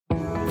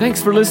Thanks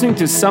for listening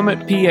to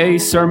Summit PA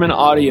Sermon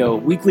Audio,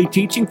 weekly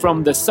teaching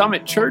from the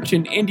Summit Church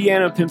in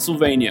Indiana,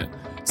 Pennsylvania.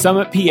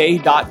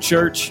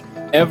 SummitPA.Church,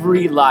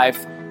 every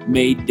life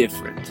made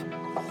different.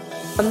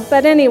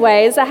 But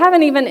anyways, I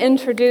haven't even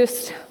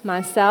introduced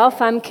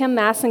myself. I'm Kim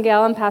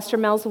Massengale. I'm Pastor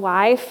Mel's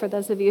wife, for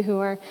those of you who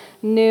are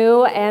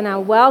new, and I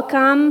want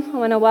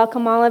to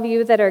welcome all of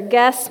you that are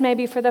guests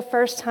maybe for the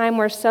first time.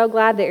 We're so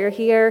glad that you're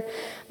here.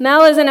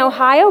 Mel is in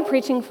Ohio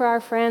preaching for our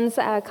friends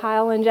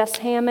Kyle and Jess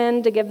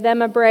Hammond to give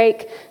them a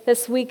break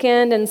this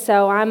weekend, and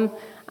so I'm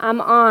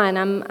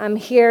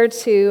here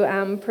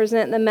to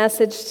present the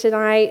message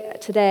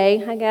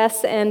today, I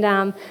guess, and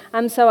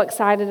I'm so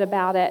excited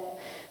about it.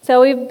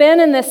 So we've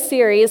been in this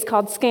series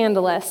called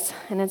Scandalous,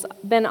 and it's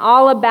been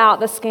all about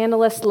the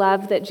scandalous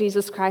love that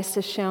Jesus Christ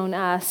has shown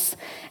us.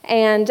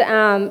 And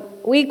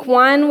week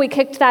one, we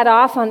kicked that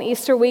off on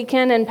Easter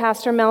weekend, and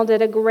Pastor Mel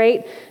did a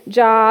great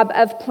job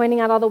of pointing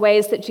out all the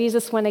ways that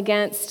Jesus went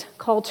against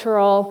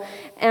cultural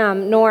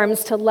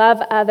norms to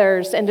love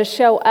others and to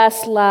show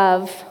us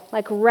love,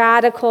 like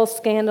radical,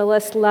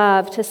 scandalous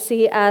love, to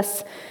see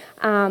us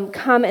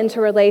come into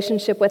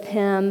relationship with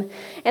him.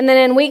 And then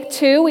in week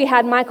two, we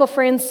had Michael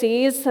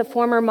Francis, a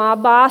former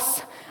mob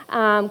boss,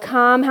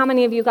 come. How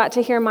many of you got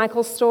to hear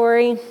Michael's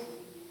story?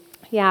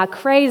 Yeah,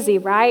 crazy,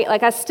 right?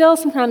 Like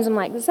sometimes I'm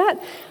like, is that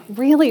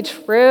really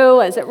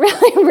true? Is it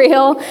really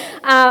real?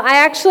 I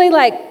actually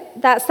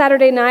that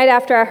Saturday night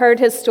after I heard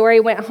his story,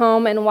 went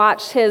home and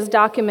watched his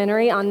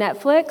documentary on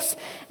Netflix,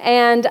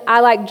 and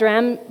I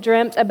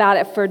dreamt about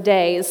it for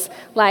days.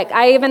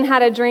 I even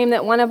had a dream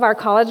that one of our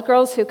college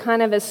girls who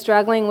kind of is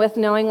struggling with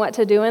knowing what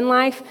to do in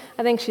life,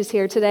 I think she's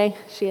here today,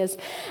 she is,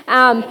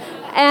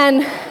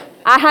 and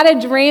I had a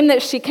dream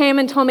that she came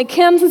and told me,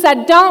 Kim, since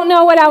I don't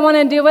know what I want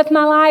to do with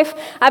my life,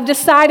 I've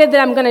decided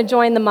that I'm going to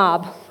join the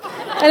mob.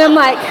 And I'm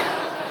like,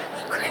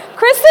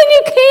 Kristen,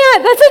 you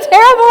can't, that's a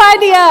terrible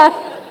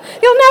idea.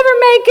 You'll never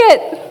make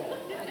it.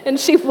 And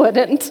she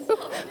wouldn't.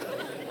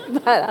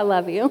 But I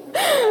love you.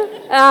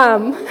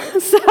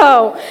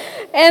 So,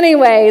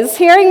 anyways,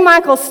 hearing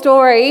Michael's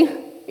story,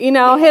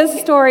 his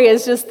story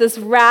is just this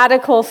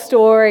radical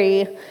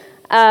story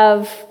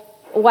of,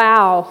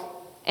 wow.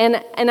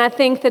 And I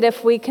think that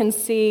if we can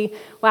see,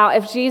 wow,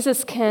 if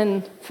Jesus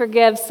can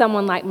forgive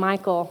someone like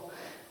Michael,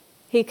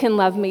 he can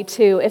love me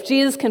too. If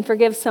Jesus can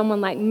forgive someone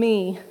like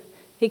me,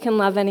 he can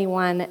love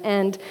anyone.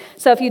 And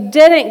so if you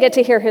didn't get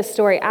to hear his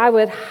story, I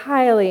would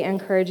highly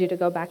encourage you to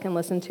go back and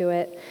listen to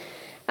it.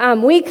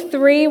 Week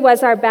 3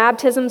 was our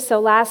baptism. So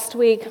last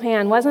week,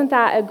 man, wasn't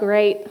that a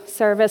great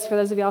service for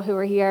those of y'all who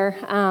were here?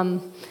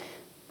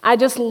 I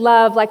just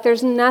love,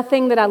 there's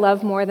nothing that I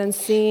love more than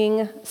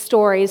seeing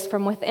stories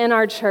from within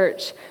our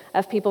church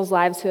of people's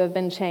lives who have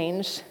been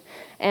changed.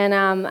 And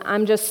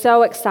I'm just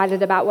so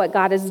excited about what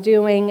God is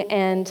doing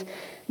and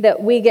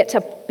that we get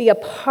to be a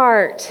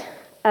part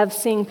of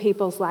seeing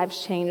people's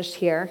lives changed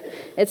here.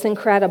 It's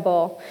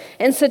incredible.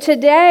 And so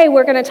today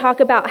we're going to talk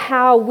about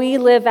how we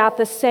live out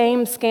the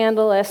same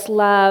scandalous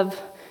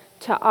love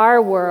to our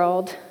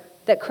world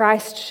that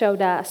Christ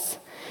showed us.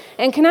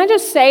 And can I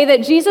just say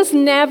that Jesus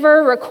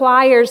never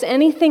requires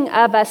anything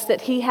of us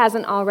that he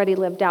hasn't already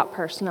lived out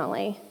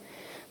personally.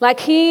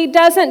 He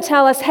doesn't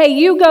tell us, hey,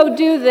 you go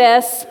do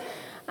this,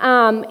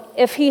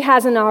 if he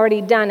hasn't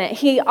already done it.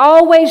 He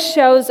always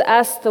shows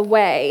us the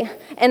way,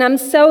 and I'm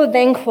so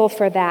thankful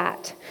for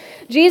that.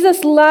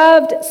 Jesus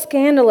loved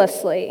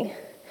scandalously.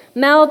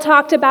 Mel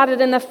talked about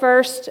it in the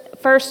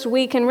first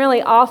week and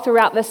really all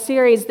throughout the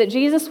series that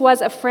Jesus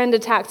was a friend to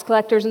tax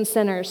collectors and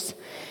sinners.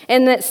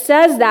 And it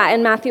says that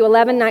in Matthew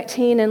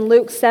 11:19 and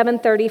Luke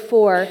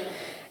 7:34.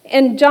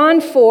 In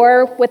John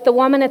 4, with the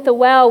woman at the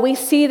well, we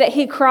see that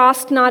he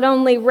crossed not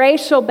only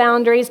racial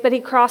boundaries, but he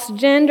crossed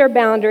gender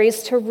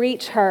boundaries to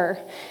reach her.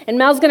 And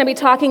Mel's going to be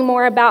talking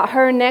more about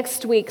her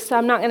next week, so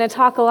I'm not going to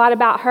talk a lot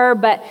about her,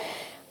 but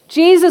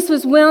Jesus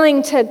was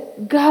willing to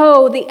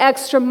go the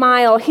extra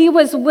mile. He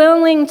was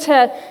willing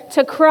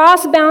to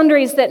cross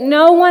boundaries that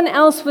no one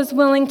else was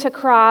willing to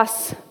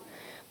cross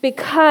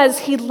because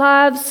he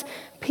loves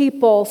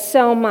people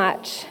so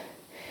much.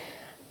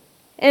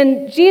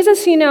 And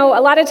Jesus, a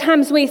lot of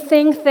times we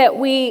think that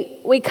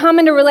we come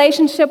into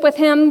relationship with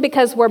him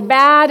because we're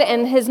bad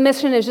and his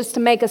mission is just to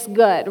make us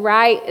good,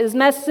 right? His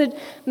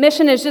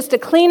mission is just to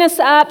clean us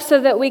up so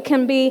that we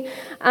can be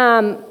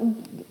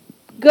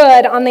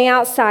good on the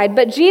outside.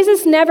 But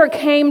Jesus never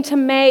came to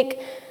make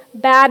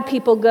bad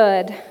people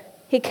good.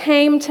 He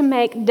came to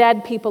make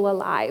dead people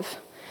alive.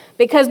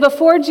 Because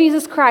before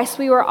Jesus Christ,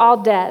 we were all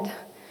dead.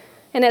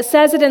 And it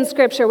says it in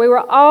Scripture, we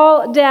were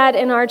all dead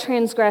in our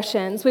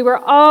transgressions. We were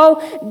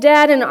all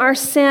dead in our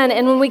sin.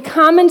 And when we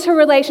come into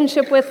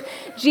relationship with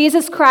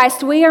Jesus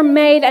Christ, we are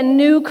made a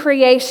new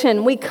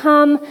creation. We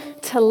come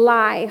to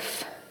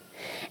life.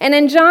 And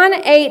in John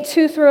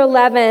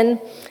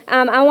 8:2-11,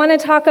 I want to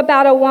talk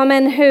about a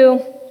woman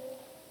who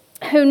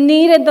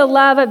needed the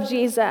love of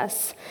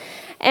Jesus.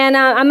 And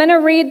I'm going to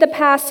read the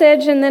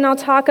passage and then I'll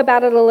talk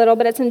about it a little,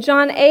 but it's in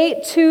John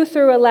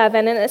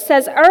 8:2-11, and it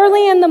says,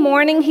 "Early in the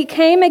morning he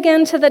came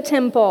again to the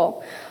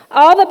temple.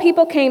 All the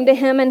people came to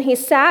him, and he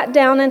sat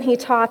down and he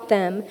taught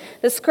them.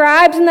 The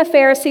scribes and the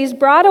Pharisees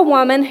brought a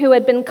woman who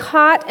had been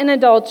caught in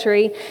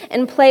adultery,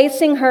 and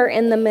placing her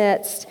in the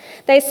midst,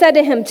 they said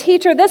to him,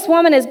 "Teacher, this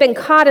woman has been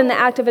caught in the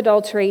act of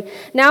adultery.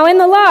 Now in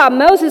the law,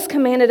 Moses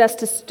commanded us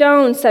to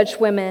stone such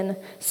women.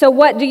 So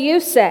what do you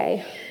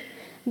say?"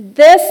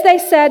 This they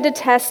said to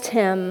test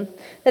him,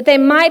 that they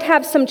might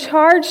have some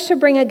charge to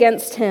bring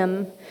against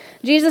him.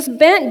 Jesus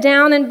bent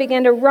down and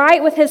began to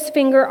write with his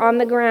finger on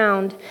the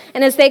ground.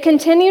 And as they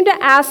continued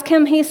to ask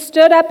him, he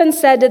stood up and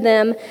said to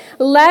them,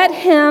 "Let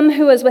him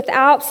who is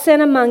without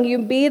sin among you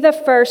be the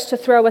first to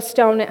throw a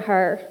stone at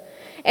her."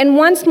 And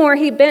once more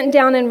he bent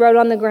down and wrote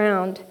on the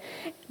ground.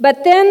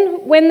 But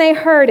then when they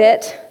heard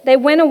it, they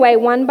went away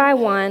one by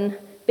one,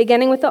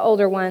 beginning with the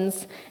older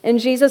ones. And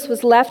Jesus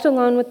was left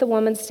alone with the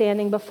woman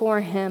standing before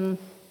him.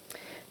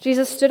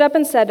 Jesus stood up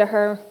and said to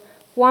her,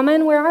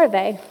 "Woman, where are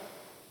they?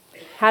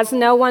 Has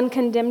no one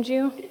condemned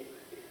you?"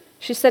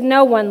 She said,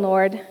 "No one,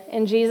 Lord."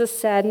 And Jesus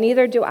said,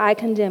 "Neither do I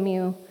condemn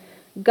you.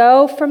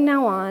 Go from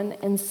now on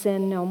and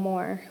sin no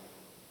more."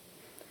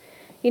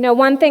 You know,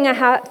 one thing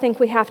I think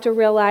we have to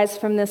realize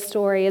from this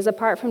story is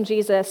apart from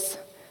Jesus,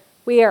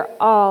 we are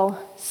all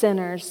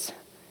sinners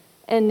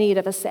in need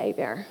of a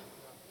Savior.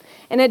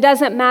 And it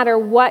doesn't matter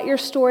what your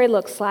story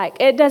looks like.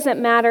 It doesn't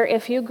matter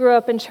if you grew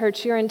up in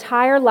church your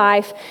entire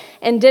life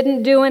and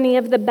didn't do any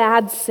of the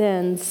bad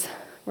sins,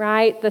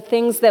 right? The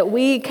things that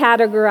we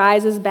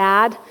categorize as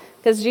bad,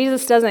 because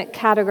Jesus doesn't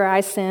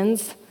categorize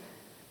sins.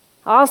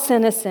 All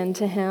sin is sin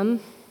to him,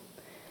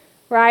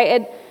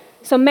 right?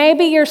 So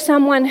maybe you're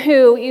someone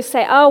who you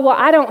say, "Oh, well,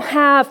 I don't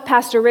have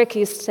Pastor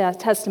Ricky's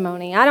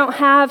testimony. I don't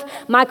have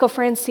Michael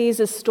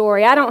Francise's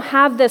story. I don't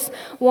have this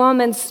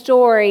woman's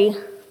story."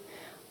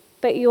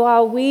 But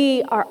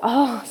we are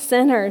all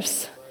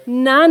sinners.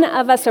 None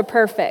of us are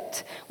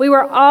perfect. We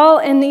were all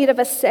in need of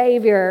a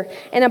Savior.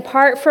 And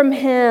apart from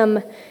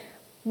him,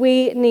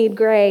 we need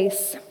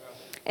grace.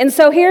 And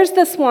so here's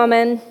this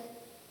woman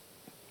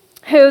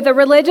who the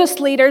religious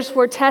leaders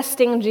were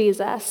testing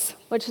Jesus,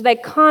 which they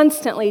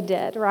constantly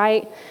did,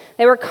 right?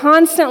 They were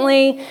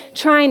constantly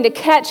trying to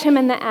catch him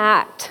in the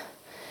act.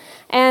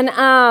 And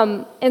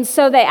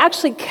so they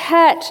actually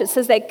catch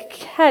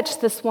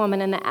this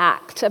woman in the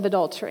act of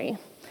adultery.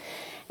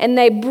 And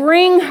they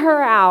bring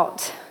her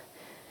out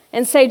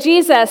and say,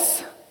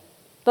 "Jesus,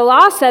 the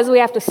law says we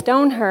have to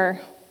stone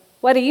her.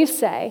 What do you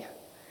say?"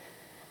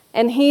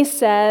 And he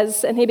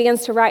says, and he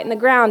begins to write in the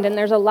ground, and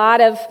there's a lot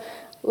of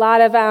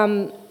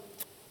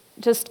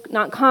just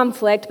not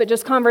conflict, but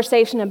just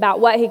conversation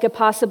about what he could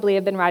possibly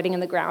have been writing in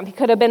the ground. He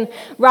could have been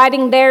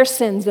writing their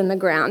sins in the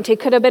ground. He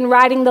could have been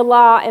writing the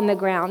law in the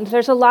ground.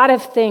 There's a lot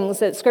of things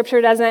that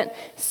Scripture doesn't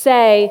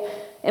say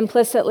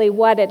implicitly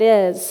what it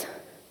is.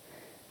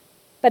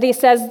 But he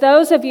says,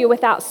 "Those of you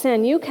without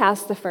sin, you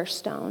cast the first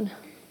stone."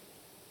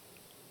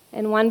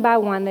 And one by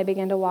one, they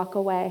begin to walk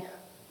away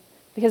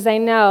because they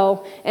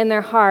know in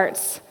their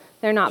hearts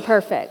they're not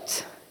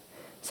perfect.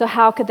 So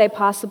how could they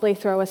possibly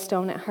throw a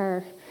stone at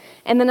her?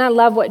 And then I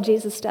love what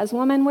Jesus does.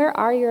 "Woman, where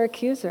are your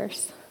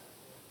accusers?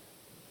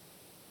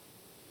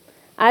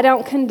 I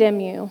don't condemn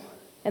you."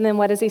 And then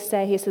what does he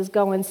say? He says,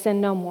 "Go and sin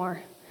no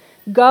more.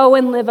 Go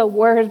and live a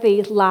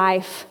worthy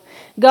life.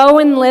 Go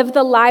and live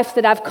the life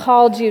that I've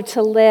called you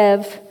to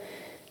live."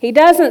 He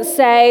doesn't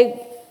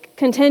say,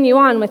 "Continue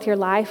on with your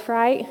life,"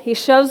 right? He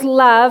shows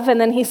love, and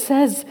then he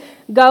says,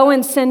 "Go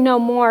and sin no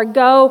more.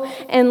 Go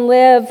and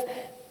live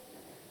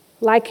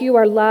like you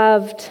are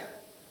loved."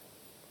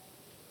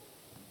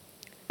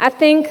 I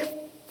think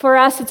for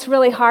us it's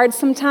really hard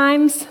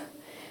sometimes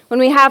when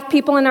we have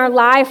people in our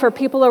life or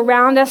people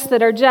around us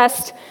that are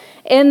just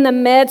in the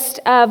midst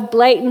of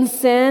blatant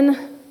sin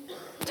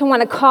to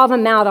want to call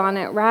them out on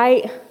it,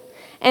 right?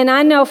 And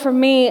I know for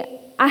me,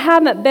 I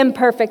haven't been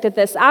perfect at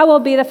this. I will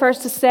be the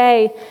first to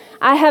say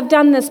I have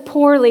done this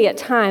poorly at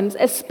times,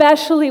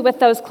 especially with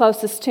those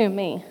closest to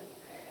me,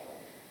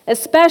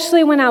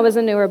 especially when I was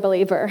a newer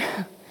believer.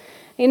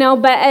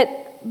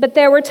 But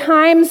there were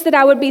times that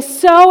I would be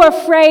so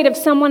afraid of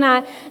someone,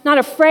 not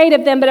afraid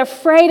of them, but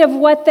afraid of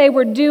what they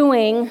were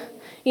doing,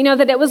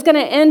 that it was going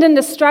to end in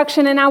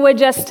destruction, and I would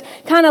just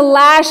kind of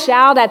lash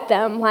out at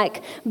them,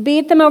 like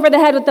beat them over the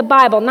head with the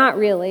Bible. Not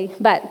really,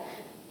 but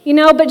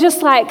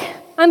just like,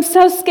 "I'm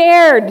so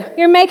scared.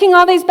 You're making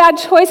all these bad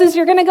choices.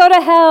 You're going to go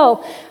to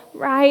hell,"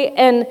 right?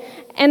 And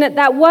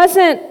I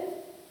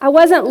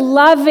wasn't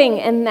loving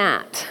in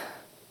that.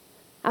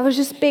 I was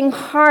just being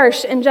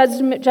harsh and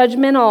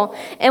judgmental.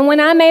 And when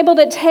I'm able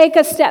to take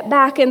a step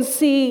back and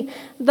see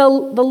the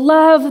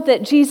love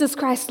that Jesus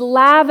Christ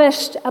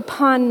lavished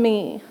upon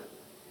me,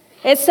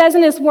 it says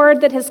in his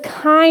word that his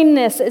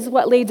kindness is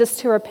what leads us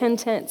to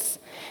repentance.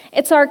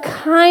 It's our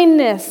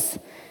kindness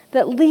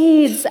that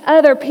leads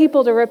other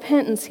people to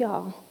repentance,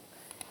 y'all.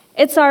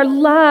 It's our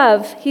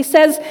love. He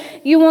says,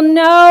 "You will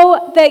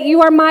know that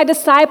you are my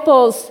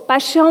disciples by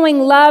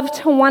showing love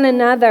to one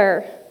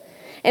another."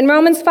 In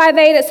Romans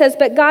 5:8 it says,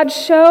 "But God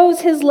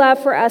shows his love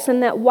for us in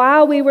that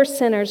while we were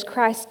sinners,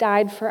 Christ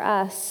died for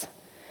us."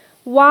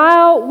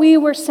 While we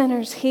were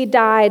sinners, he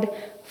died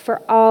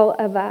for all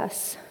of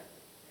us.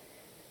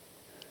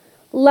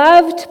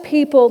 Loved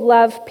people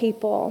love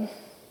people.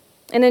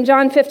 And in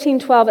John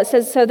 15:12 it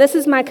says, "So this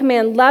is my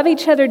command, love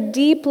each other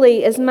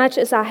deeply as much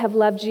as I have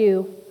loved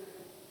you."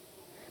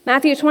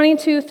 Matthew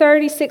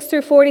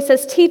 22:36-40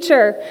 says,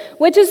 "Teacher,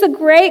 which is the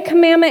great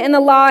commandment in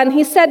the law?" And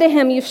he said to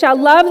him, "You shall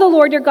love the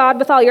Lord your God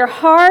with all your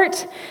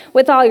heart,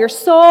 with all your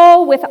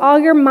soul, with all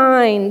your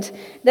mind.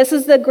 This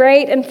is the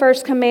great and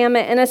first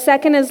commandment. And a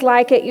second is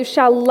like it, you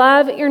shall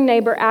love your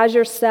neighbor as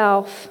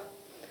yourself.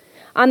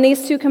 On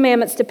these two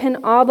commandments depend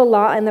all the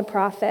law and the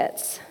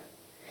prophets."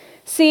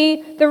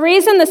 See, the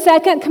reason the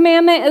second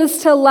commandment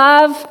is to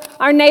love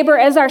our neighbor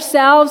as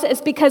ourselves is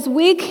because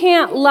we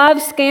can't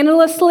love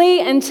scandalously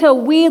until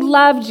we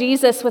love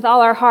Jesus with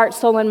all our heart,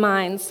 soul, and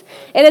minds.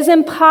 It is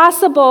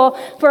impossible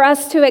for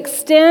us to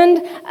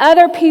extend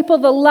other people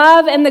the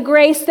love and the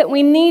grace that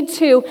we need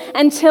to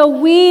until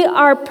we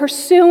are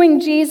pursuing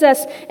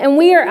Jesus and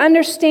we are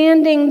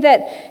understanding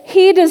that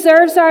He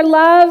deserves our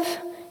love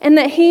and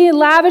that He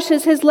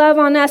lavishes His love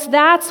on us.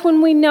 That's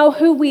when we know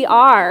who we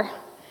are.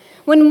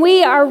 When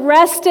we are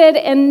rested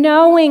in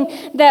knowing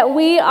that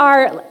we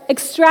are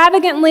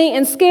extravagantly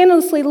and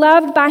scandalously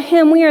loved by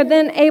Him, we are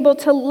then able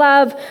to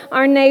love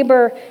our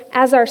neighbor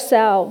as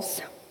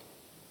ourselves.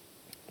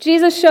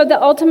 Jesus showed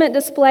the ultimate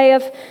display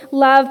of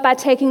love by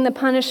taking the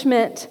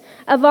punishment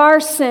of our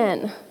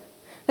sin.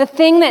 The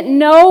thing that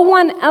no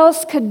one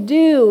else could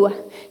do,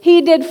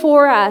 He did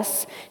for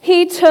us.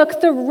 He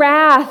took the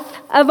wrath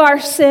of our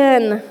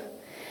sin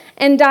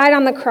and died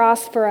on the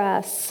cross for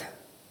us.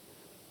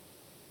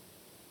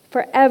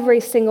 For every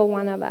single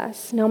one of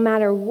us, no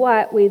matter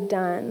what we've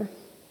done.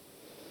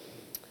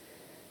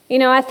 You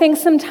know, I think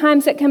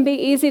sometimes it can be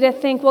easy to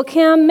think, well,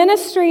 Kim,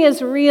 ministry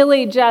is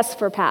really just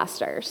for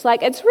pastors.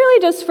 Like, it's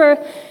really just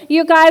for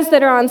you guys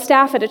that are on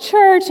staff at a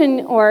church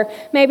or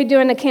maybe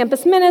doing a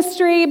campus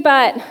ministry,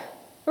 but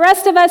the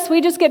rest of us, we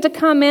just get to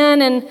come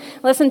in and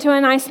listen to a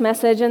nice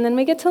message, and then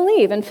we get to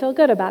leave and feel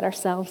good about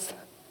ourselves.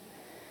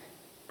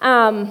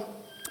 I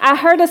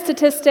heard a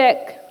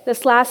statistic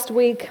this last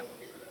week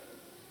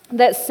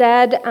that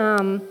said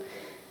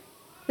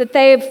that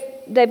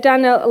they've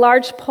done a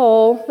large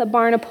poll, the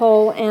Barna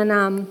poll,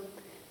 and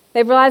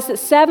they've realized that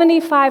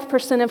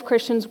 75% of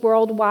Christians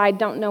worldwide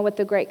don't know what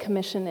the Great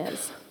Commission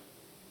is.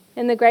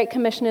 And the Great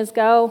Commission is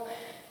go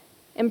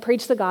and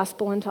preach the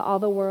gospel into all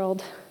the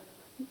world.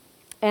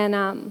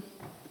 And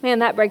man,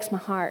 that breaks my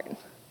heart.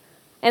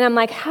 And I'm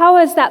like, how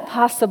is that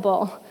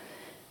possible?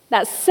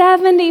 That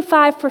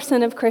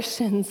 75% of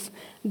Christians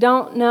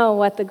don't know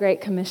what the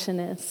Great Commission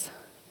is.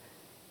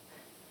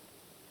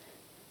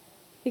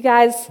 You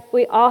guys,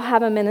 we all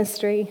have a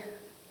ministry.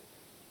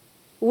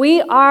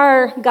 We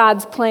are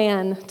God's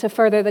plan to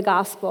further the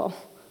gospel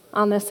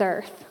on this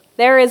earth.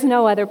 There is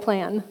no other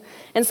plan.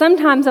 And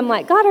sometimes I'm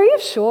like, God, are you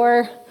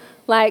sure?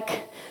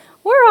 Like,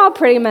 we're all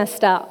pretty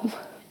messed up.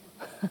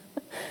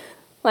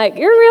 Like,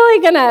 you're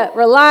really going to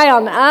rely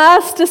on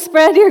us to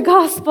spread your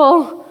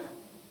gospel?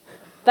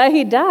 But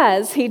He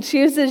does. He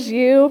chooses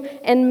you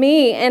and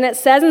me. And it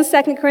says in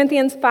 2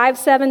 Corinthians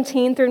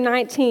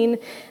 5:17-19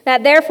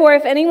 that therefore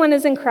if anyone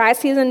is in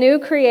Christ, he's a new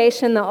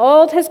creation. The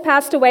old has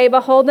passed away,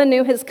 behold, the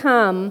new has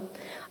come.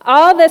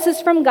 All this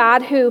is from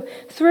God who,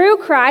 through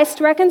Christ,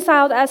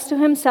 reconciled us to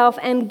Himself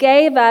and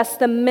gave us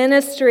the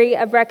ministry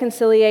of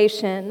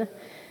reconciliation.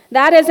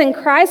 That is, in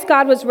Christ,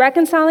 God was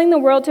reconciling the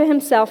world to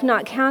Himself,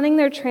 not counting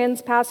their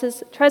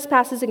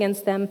trespasses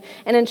against them,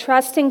 and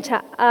entrusting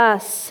to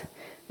us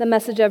the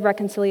message of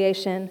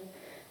reconciliation.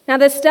 Now,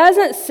 this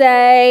doesn't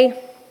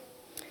say,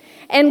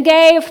 and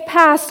gave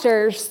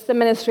pastors the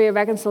ministry of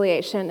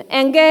reconciliation,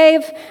 and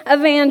gave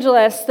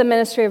evangelists the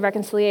ministry of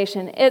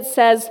reconciliation. It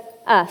says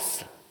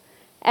us.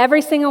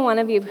 Every single one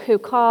of you who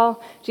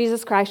call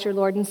Jesus Christ your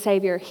Lord and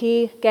Savior,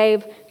 He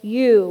gave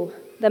you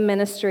the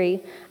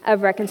ministry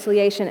of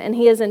reconciliation, and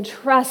He is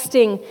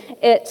entrusting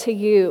it to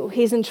you.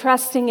 He's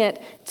entrusting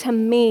it to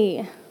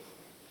me.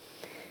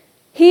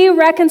 He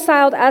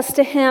reconciled us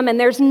to Him, and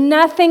there's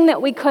nothing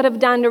that we could have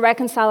done to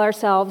reconcile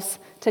ourselves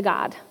to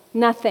God.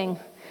 Nothing.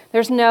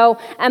 There's no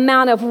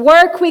amount of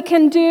work we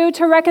can do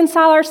to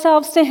reconcile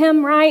ourselves to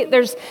Him, right?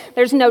 There's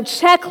no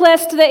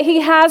checklist that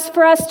He has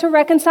for us to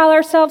reconcile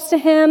ourselves to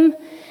Him.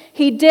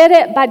 He did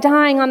it by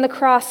dying on the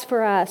cross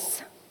for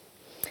us.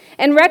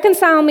 And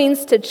reconcile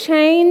means to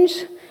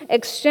change,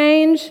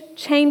 exchange,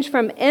 change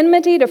from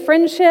enmity to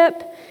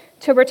friendship,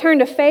 to return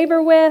to favor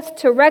with,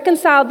 to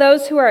reconcile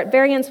those who are at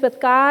variance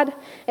with God.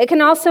 It can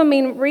also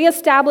mean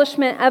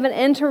reestablishment of an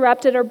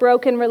interrupted or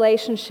broken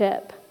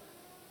relationship.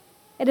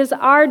 It is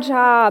our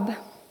job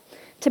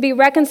to be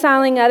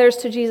reconciling others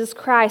to Jesus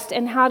Christ.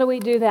 And how do we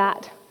do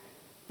that?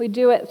 We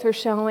do it through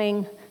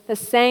showing the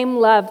same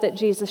love that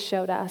Jesus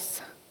showed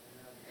us.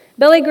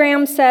 Billy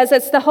Graham says,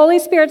 it's the Holy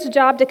Spirit's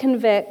job to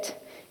convict,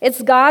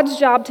 it's God's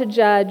job to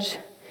judge,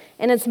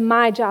 and it's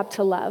my job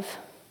to love.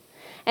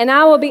 And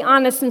I will be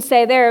honest and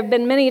say there have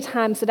been many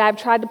times that I've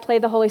tried to play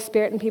the Holy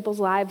Spirit in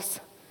people's lives,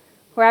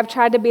 where I've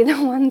tried to be the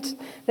one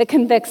that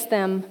convicts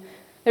them.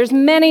 There's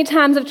many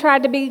times I've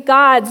tried to be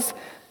God's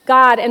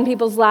God in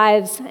people's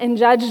lives and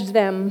judged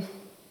them.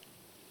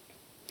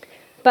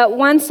 But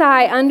once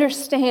I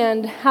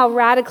understand how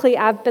radically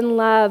I've been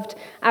loved,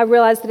 I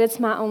realize that it's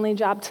my only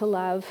job to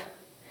love.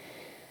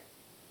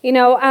 You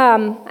know,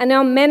 I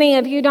know many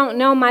of you don't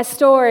know my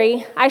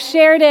story. I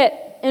shared it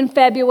in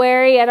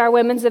February at our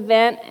women's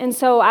event, and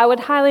so I would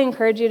highly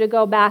encourage you to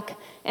go back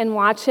and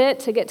watch it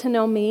to get to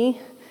know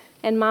me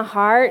and my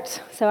heart.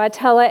 So I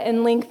tell it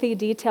in lengthy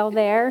detail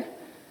there.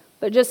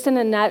 But just in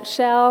a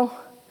nutshell,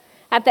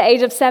 at the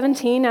age of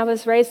 17, I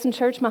was raised in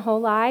church my whole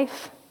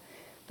life,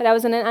 but I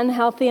was in an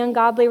unhealthy,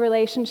 ungodly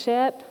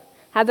relationship,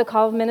 had the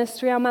call of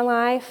ministry on my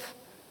life.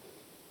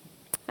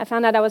 I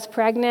found out I was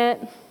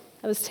pregnant.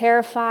 I was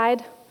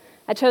terrified.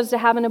 I chose to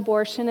have an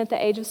abortion at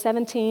the age of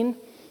 17.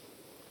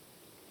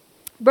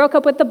 Broke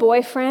up with the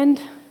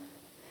boyfriend,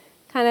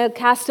 kind of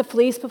cast a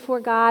fleece before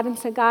God and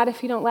said, God,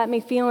 if you don't let me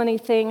feel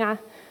anything,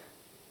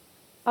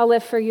 I'll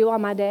live for you all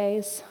my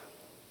days.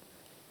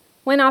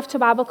 Went off to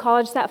Bible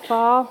college that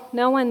fall.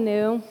 No one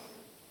knew.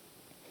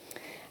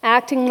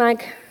 Acting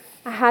like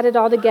I had it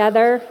all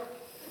together.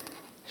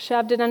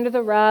 Shoved it under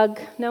the rug.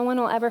 No one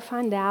will ever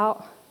find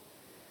out.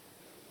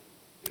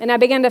 And I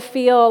began to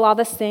feel all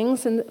these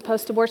things, and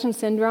post-abortion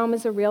syndrome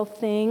is a real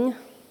thing.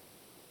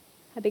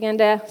 I began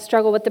to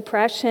struggle with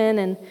depression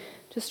and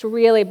just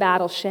really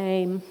battle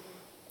shame.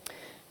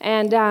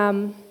 And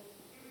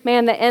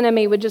man, the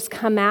enemy would just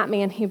come at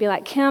me and he'd be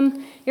like,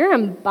 Kim, you're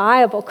in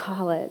Bible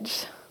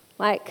college.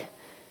 Like,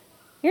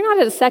 you're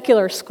not at a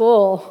secular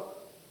school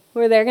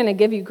where they're going to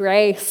give you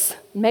grace,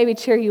 maybe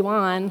cheer you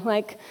on.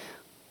 Like,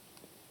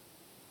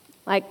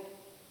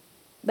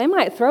 they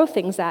might throw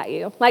things at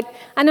you. Like,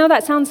 I know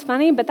that sounds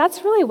funny, but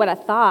that's really what I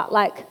thought.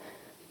 Like,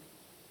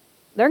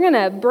 they're going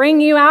to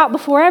bring you out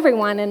before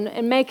everyone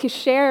and make you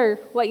share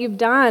what you've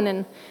done.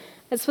 And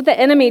that's what the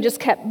enemy just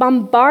kept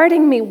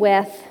bombarding me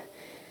with.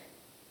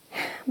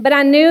 But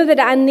I knew that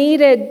I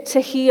needed to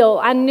heal.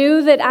 I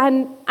knew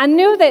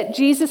that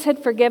Jesus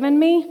had forgiven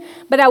me,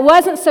 but I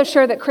wasn't so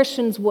sure that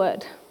Christians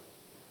would.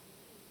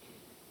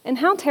 And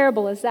how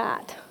terrible is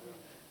that?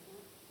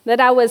 That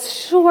I was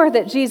sure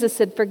that Jesus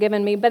had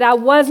forgiven me, but I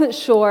wasn't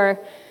sure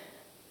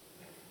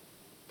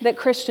that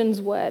Christians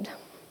would.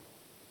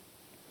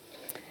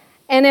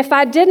 And if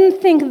I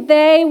didn't think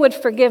they would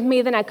forgive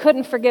me, then I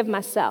couldn't forgive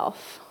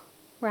myself,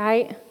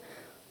 right?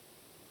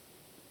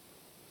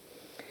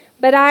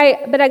 But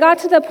I got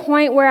to the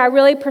point where I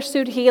really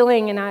pursued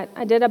healing, and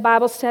I did a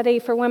Bible study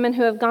for women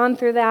who have gone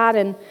through that,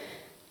 and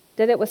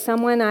did it with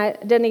someone I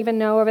didn't even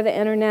know over the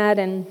internet,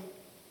 and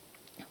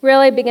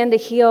really began to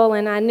heal.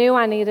 And I knew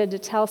I needed to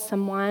tell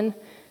someone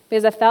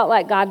because I felt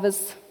like God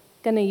was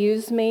going to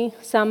use me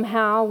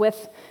somehow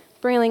with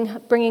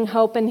bringing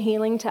hope and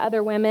healing to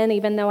other women,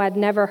 even though I'd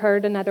never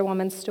heard another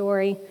woman's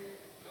story.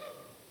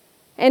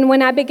 And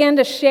when I began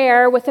to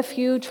share with a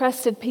few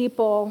trusted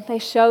people, they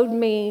showed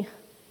me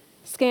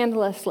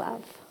scandalous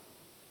love.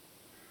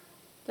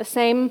 The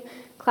same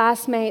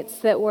classmates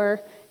that were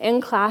in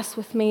class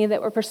with me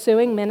that were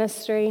pursuing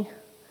ministry.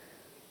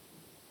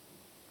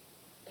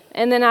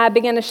 And then I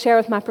began to share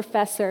with my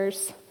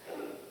professors,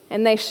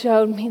 and they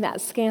showed me that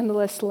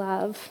scandalous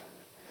love.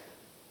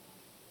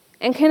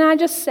 And can I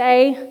just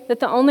say that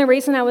the only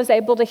reason I was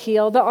able to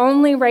heal, the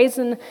only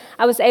reason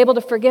I was able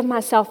to forgive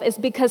myself is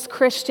because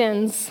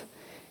Christians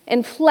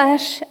in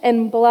flesh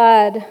and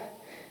blood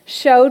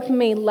showed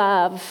me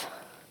love.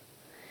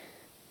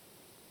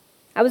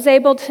 I was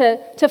able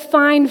to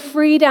find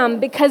freedom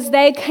because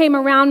they came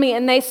around me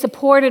and they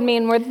supported me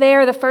and were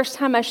there the first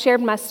time I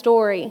shared my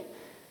story.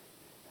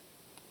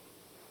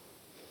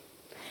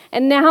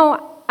 And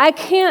now I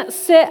can't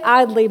sit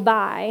idly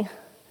by.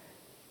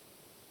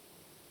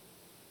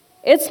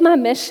 It's my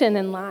mission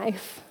in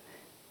life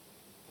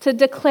to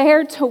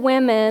declare to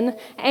women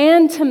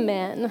and to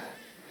men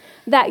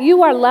that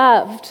you are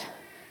loved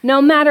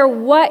no matter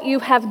what you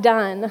have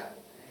done.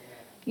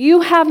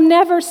 You have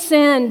never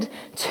sinned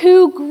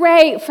too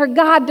great for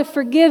God to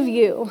forgive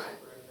you.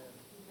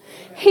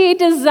 He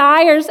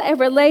desires a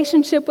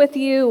relationship with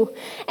you,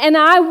 and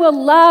I will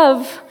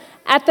love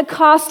at the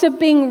cost of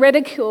being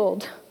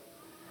ridiculed.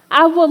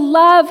 I will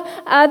love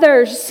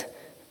others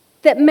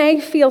that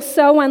may feel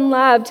so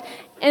unloved.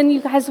 And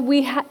you guys,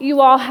 you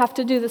all have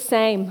to do the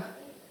same.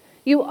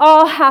 You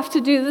all have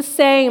to do the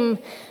same.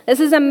 This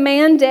is a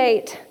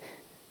mandate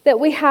that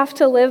we have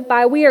to live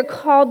by. We are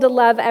called to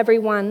love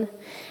everyone.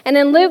 And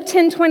in Luke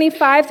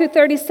 10:25 through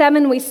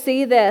 37, we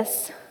see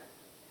this.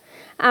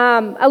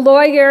 A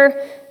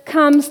lawyer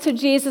comes to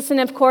Jesus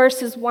and, of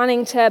course, is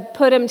wanting to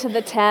put him to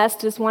the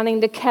test, is wanting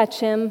to catch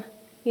him,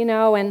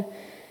 and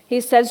he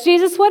says,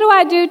 Jesus, what do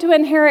I do to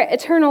inherit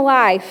eternal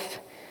life?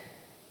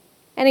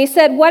 And he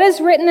said, what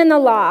is written in the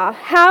law?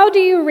 How do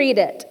you read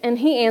it? And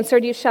he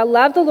answered, you shall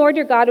love the Lord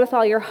your God with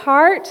all your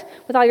heart,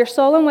 with all your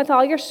soul, and with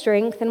all your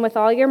strength, and with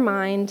all your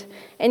mind,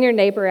 and your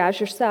neighbor as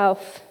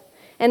yourself.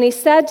 And he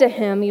said to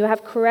him, you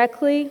have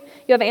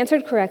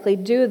answered correctly,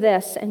 do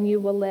this, and you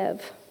will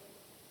live.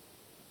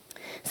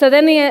 So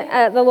then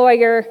the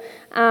lawyer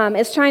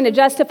is trying to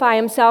justify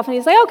himself, and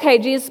he's like, okay,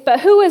 Jesus,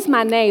 but who is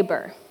my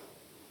neighbor?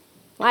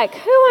 Like,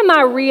 who am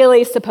I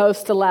really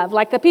supposed to love?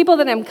 Like the people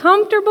that I'm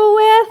comfortable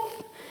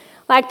with?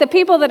 Like the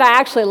people that I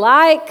actually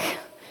like?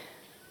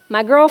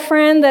 My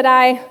girlfriend that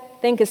I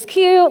think is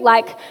cute?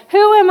 Like,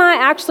 who am I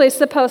actually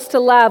supposed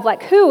to love?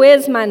 Like, who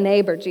is my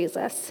neighbor,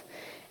 Jesus?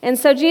 And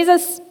so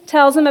Jesus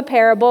tells him a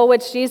parable,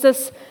 which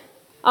Jesus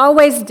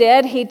always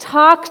did. He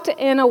talked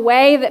in a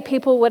way that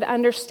people would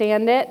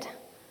understand it.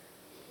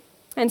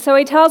 And so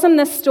he tells him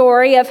this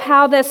story of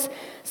how this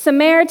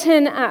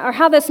Samaritan, or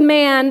how this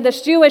man,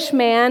 this Jewish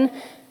man,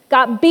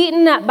 got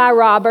beaten up by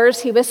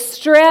robbers. He was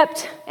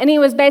stripped, and he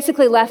was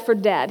basically left for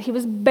dead. He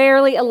was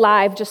barely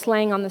alive, just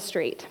laying on the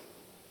street.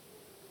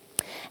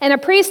 And a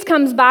priest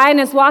comes by and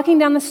is walking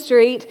down the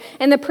street,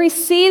 and the priest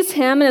sees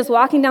him and is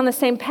walking down the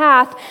same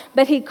path,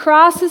 but he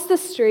crosses the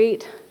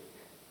street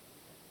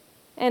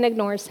and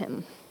ignores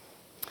him.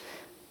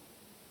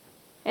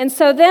 And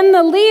so then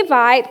the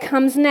Levite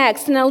comes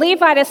next, and a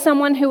Levite is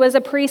someone who was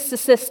a priest's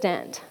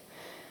assistant.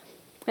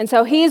 And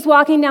so he's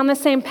walking down the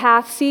same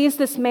path, sees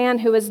this man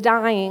who is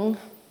dying,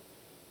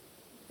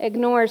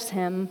 ignores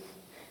him,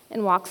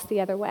 and walks the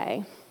other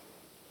way.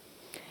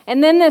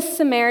 And then this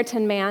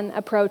Samaritan man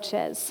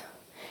approaches.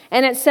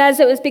 And it says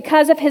it was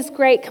because of his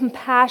great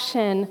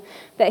compassion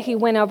that he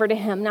went over to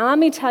him. Now let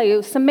me tell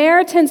you,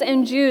 Samaritans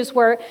and Jews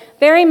were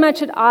very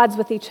much at odds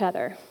with each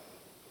other.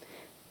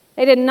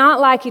 They did not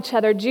like each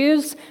other.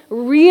 Jews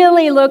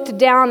really looked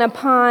down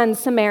upon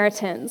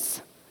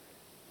Samaritans.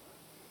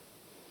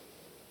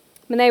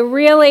 I mean, they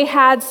really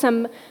had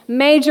some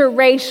major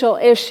racial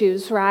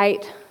issues,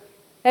 right?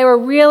 They were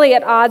really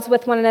at odds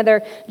with one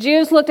another.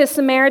 Jews looked at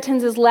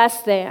Samaritans as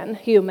less than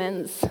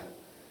humans.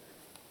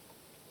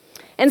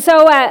 And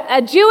so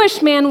a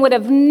Jewish man would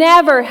have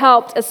never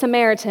helped a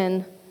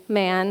Samaritan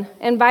man,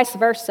 and vice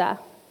versa.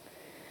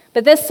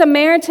 But this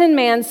Samaritan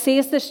man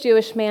sees this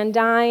Jewish man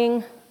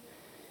dying,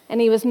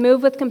 and he was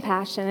moved with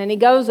compassion, and he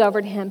goes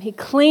over to him. He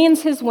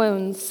cleans his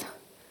wounds.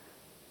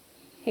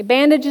 He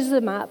bandages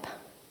him up.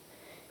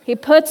 He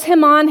puts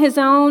him on his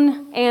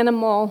own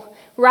animal,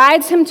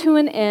 rides him to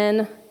an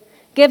inn,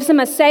 gives him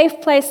a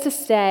safe place to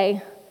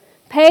stay,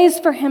 pays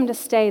for him to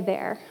stay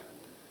there.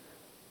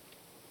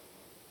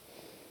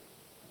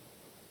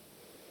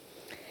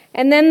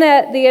 And then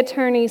the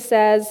attorney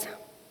says,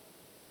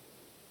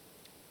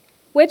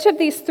 which of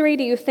these three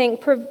do you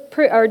think,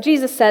 or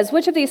Jesus says,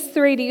 which of these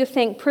three do you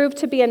think proved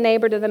to be a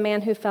neighbor to the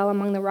man who fell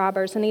among the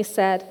robbers? And he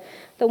said,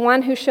 the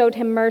one who showed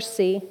him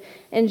mercy.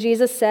 And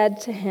Jesus said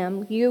to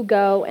him, you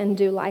go and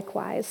do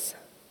likewise.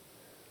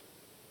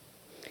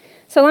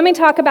 So let me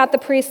talk about the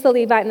priest, the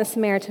Levite, and the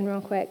Samaritan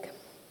real quick.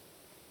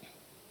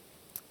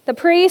 The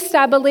priest,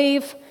 I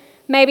believe,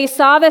 maybe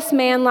saw this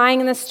man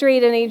lying in the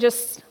street and he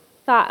just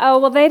thought, oh,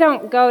 well, they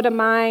don't go to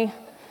my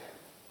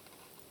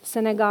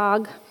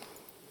synagogue,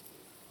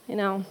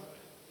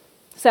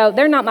 so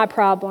they're not my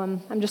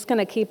problem. I'm just going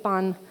to keep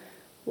on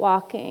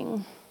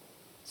walking.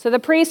 So the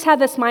priest had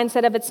this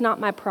mindset of it's not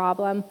my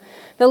problem.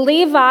 The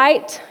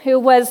Levite, who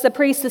was the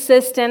priest's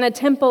assistant, a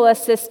temple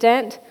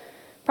assistant,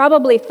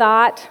 probably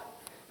thought,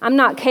 I'm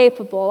not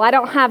capable. I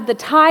don't have the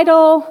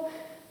title.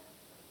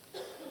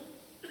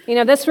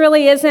 This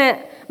really isn't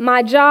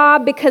my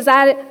job because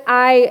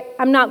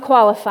I'm not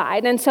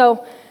qualified. And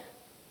so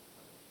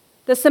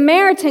the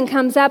Samaritan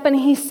comes up and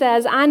he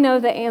says, I know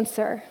the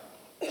answer.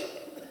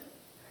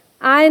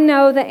 I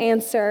know the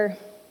answer.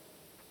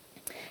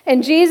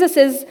 And Jesus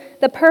is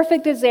the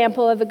perfect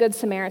example of a good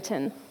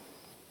Samaritan.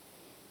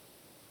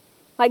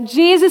 Like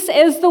Jesus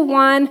is the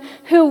one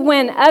who,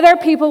 when other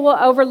people will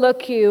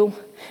overlook you,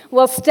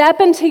 will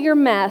step into your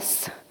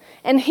mess,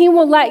 and he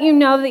will let you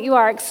know that you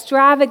are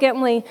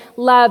extravagantly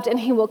loved, and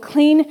he will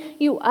clean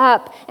you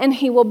up, and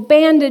he will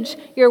bandage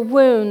your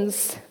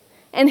wounds,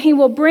 and he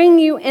will bring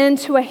you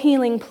into a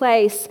healing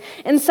place.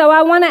 And so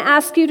I want to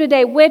ask you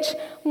today, which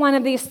one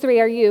of these three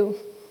are you?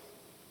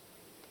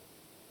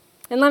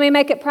 And let me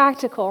make it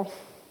practical.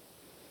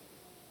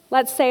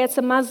 Let's say it's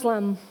a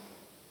Muslim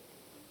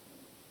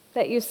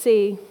that you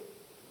see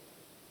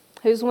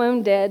who's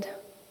wounded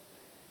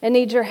and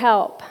needs your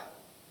help.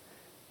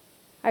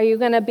 Are you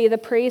going to be the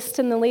priest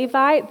and the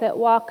Levite that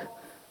walk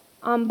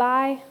on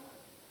by?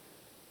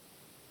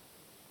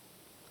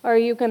 Or are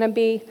you going to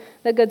be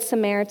the Good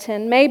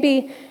Samaritan?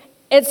 Maybe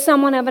it's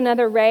someone of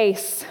another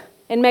race,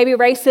 and maybe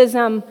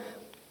racism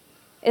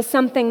is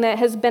something that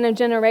has been a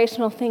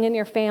generational thing in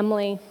your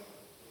family.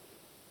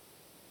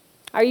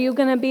 Are you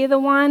going to be the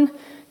one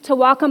to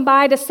walk them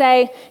by to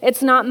say,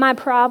 it's not my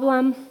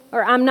problem,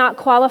 or I'm not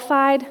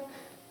qualified?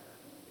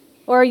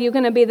 Or are you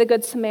going to be the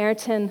Good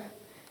Samaritan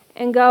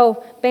and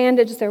go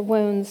bandage their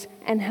wounds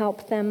and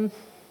help them?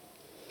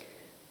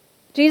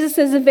 Jesus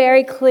is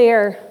very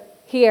clear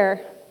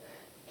here.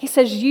 He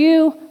says,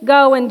 you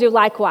go and do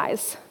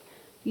likewise.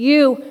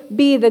 You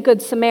be the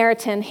Good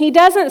Samaritan. He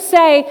doesn't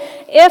say,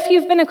 if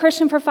you've been a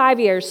Christian for 5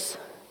 years,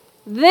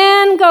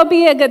 then go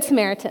be a Good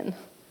Samaritan.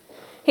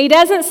 He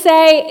doesn't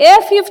say,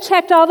 if you've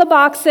checked all the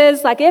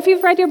boxes, like if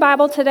you've read your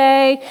Bible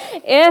today,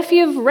 if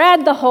you've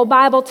read the whole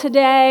Bible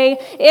today,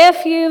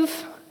 if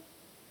you've...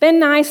 been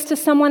nice to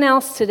someone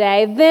else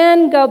today,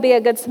 then go be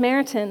a good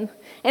Samaritan.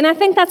 And I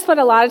think that's what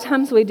a lot of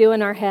times we do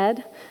in our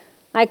head.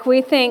 Like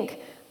we think,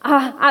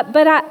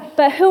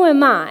 but who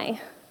am I?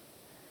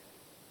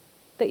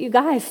 But you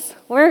guys,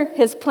 we're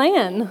his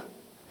plan.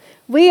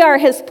 We are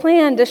his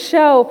plan to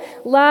show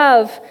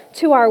love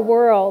to our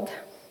world.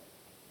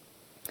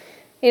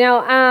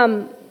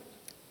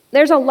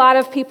 There's a lot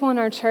of people in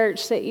our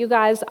church that you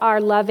guys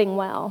are loving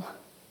well.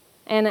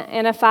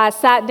 And if I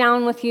sat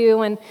down with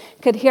you and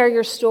could hear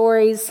your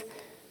stories,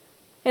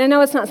 and I know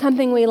it's not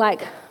something we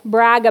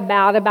brag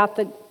about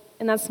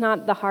and that's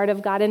not the heart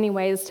of God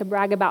anyways, to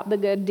brag about the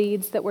good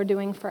deeds that we're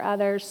doing for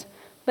others.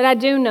 But I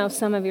do know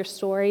some of your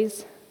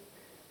stories.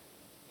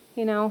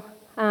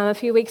 A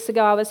few weeks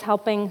ago I was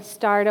helping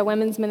start a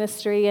women's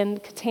ministry in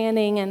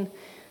Katanning and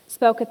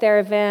spoke at their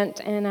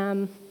event,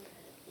 and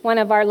one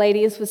of our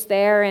ladies was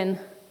there, and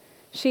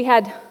she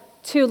had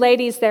 2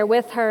 ladies there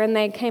with her, and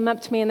they came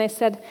up to me and they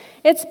said,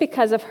 it's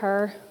because of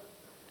her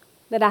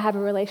that I have a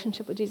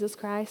relationship with Jesus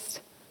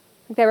Christ.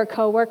 They were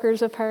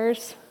co-workers of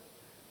hers.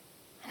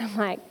 And I'm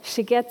like,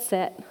 she gets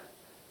it.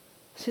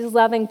 She's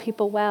loving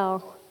people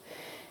well.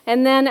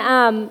 And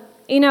then,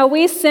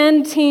 we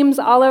send teams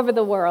all over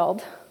the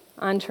world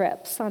on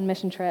trips, on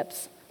mission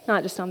trips,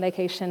 not just on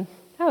vacation.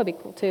 That would be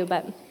cool too,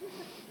 but...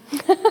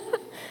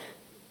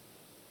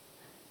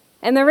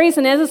 And the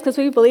reason is because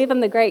we believe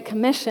in the Great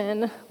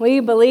Commission.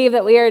 We believe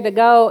that we are to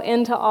go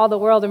into all the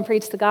world and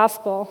preach the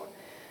gospel.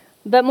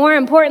 But more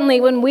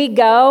importantly, when we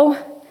go,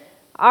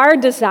 our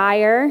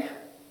desire,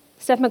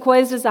 Steph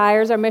McCoy's desire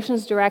as our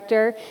missions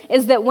director,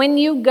 is that when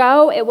you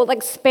go, it will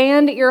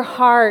expand your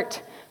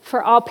heart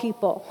for all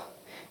people.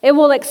 It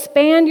will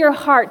expand your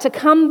heart to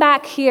come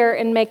back here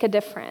and make a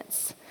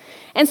difference.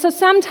 And so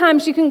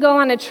sometimes you can go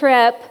on a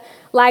trip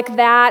like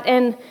that,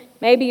 and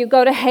maybe you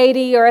go to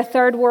Haiti or a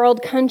third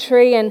world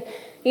country, and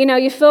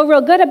you feel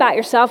real good about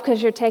yourself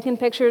because you're taking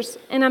pictures.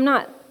 And I'm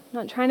not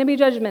trying to be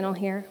judgmental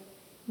here,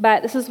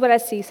 but this is what I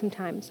see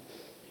sometimes.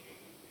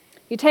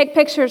 You take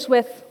pictures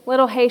with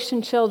little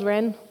Haitian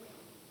children,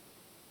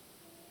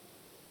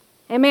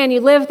 and man, you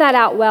live that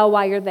out well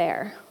while you're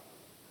there.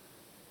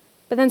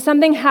 But then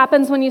something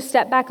happens when you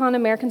step back on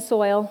American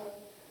soil,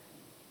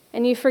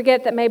 and you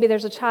forget that maybe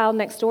there's a child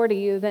next door to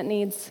you that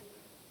needs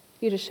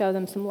you to show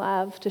them some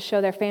love, to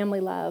show their family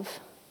love.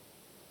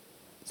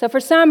 So for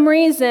some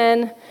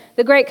reason,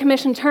 the Great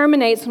Commission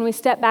terminates when we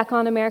step back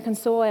on American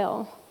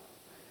soil.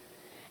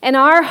 And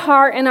our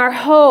heart and our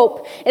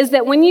hope is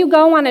that when you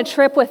go on a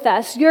trip with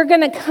us, you're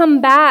going to come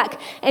back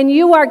and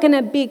you are going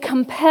to be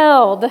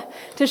compelled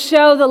to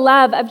show the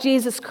love of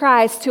Jesus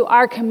Christ to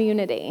our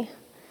community.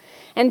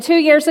 And 2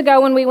 years ago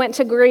when we went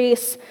to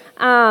Greece,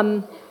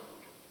 Tony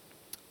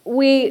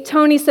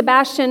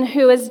Sebastian,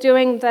 who is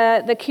doing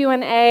the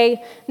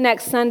Q&A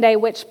next Sunday,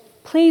 which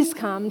please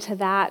come to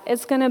that.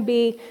 It's going to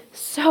be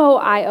so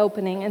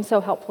eye-opening and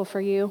so helpful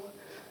for you.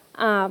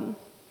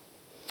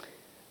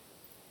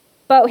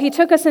 But he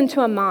took us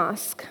into a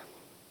mosque,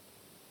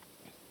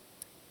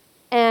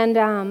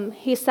 and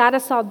he sat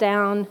us all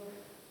down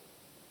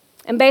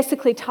and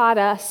basically taught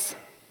us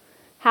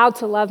how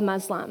to love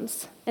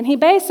Muslims. And he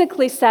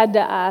basically said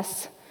to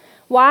us,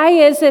 why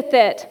is it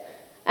that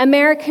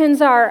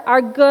Americans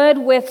are good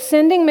with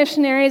sending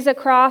missionaries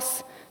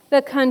across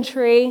the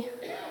country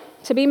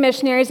to be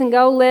missionaries and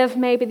go live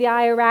maybe the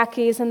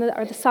Iraqis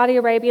or the Saudi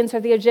Arabians or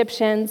the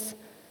Egyptians,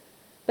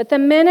 but the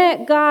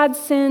minute God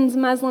sends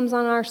Muslims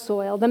on our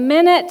soil, the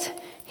minute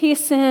he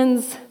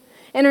sends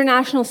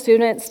international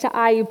students to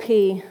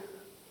IUP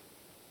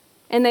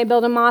and they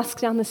build a mosque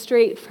down the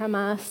street from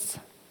us,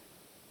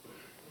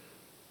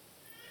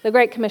 the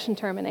Great Commission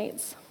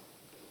terminates.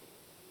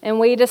 And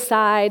we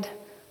decide,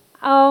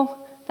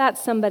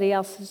 that's somebody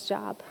else's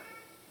job.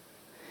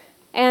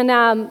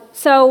 And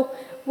so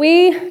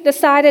we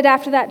decided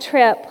after that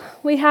trip,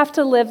 we have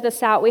to live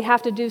this out. We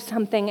have to do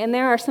something. And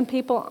there are some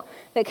people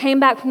that came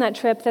back from that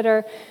trip that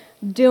are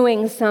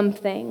doing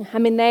something. I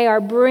mean, they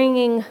are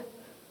bringing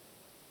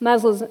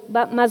Muslims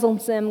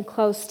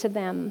close to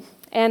them.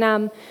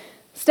 And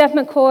Steph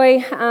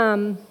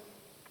McCoy,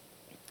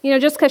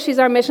 just because she's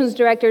our missions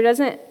director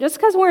just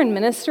because we're in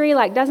ministry,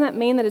 doesn't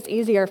mean that it's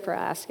easier for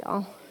us,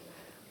 y'all.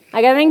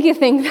 I think you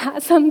think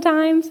that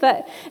sometimes,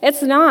 but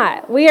it's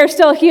not. We are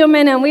still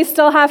human, and we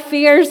still have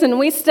fears, and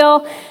we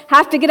still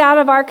have to get out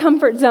of our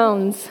comfort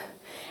zones.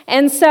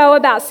 And so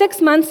about 6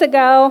 months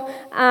ago,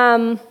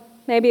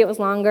 maybe it was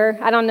longer,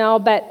 I don't know,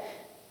 but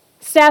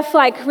Steph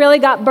really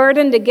got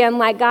burdened again,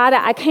 God,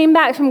 I came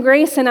back from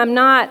Greece, and I'm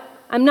not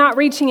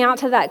reaching out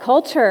to that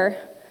culture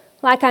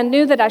like I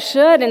knew that I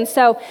should. And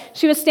so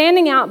she was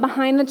standing out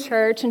behind the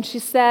church, and she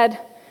said,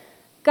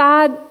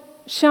 God,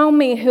 show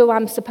me who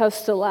I'm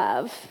supposed to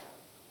love.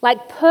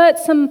 Put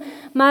some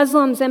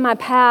Muslims in my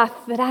path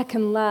that I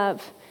can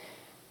love.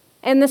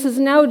 And this is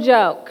no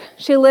joke.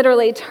 She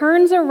literally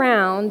turns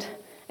around,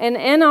 and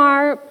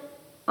on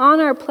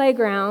our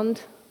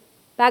playground,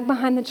 back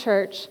behind the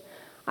church,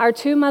 are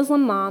 2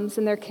 Muslim moms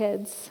and their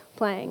kids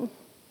playing.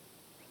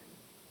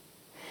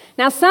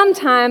 Now,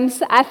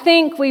 sometimes I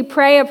think we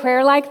pray a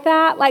prayer like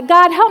that, like,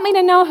 God, help me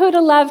to know who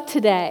to love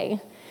today.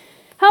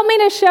 Help me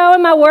to show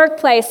in my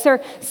workplace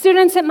or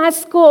students at my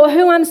school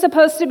who I'm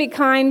supposed to be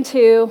kind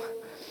to.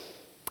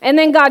 And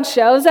then God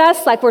shows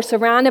us, like we're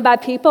surrounded by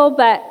people,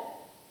 but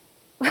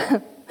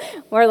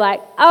we're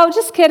like, oh,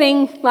 just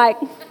kidding. Like,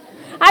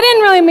 I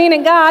didn't really mean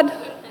it, God.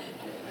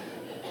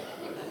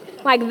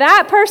 Like,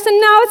 that person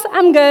knows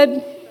I'm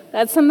good.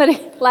 That's somebody,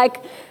 like,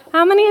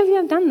 how many of you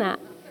have done that?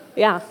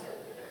 Yeah.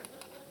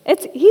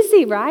 It's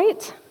easy,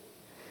 right?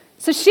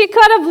 So she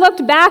could have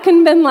looked back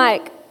and been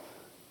like,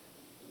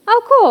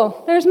 oh,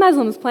 cool, there's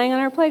Muslims playing on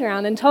our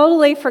playground, and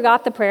totally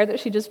forgot the prayer that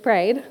she just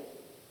prayed.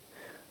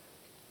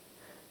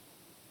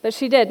 But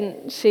she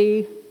didn't.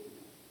 She,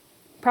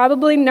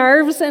 probably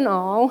nerves and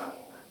all,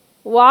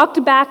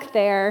 walked back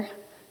there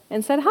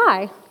and said,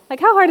 hi. Like,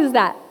 how hard is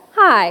that?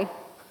 Hi.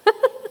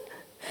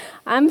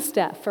 I'm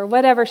Steph, or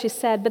whatever she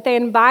said. But they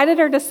invited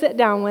her to sit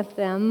down with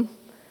them,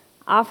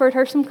 offered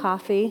her some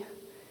coffee.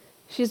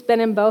 She's been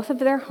in both of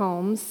their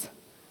homes.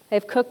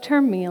 They've cooked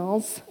her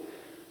meals.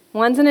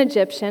 One's an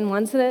Egyptian,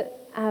 one's a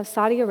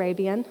Saudi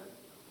Arabian.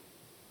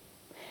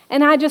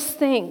 And I just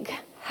think,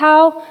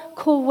 how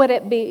cool would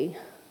it be?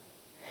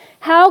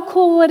 How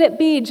cool would it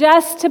be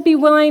just to be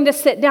willing to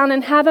sit down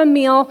and have a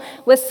meal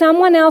with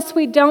someone else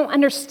we don't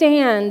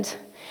understand?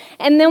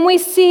 And then we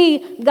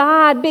see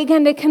God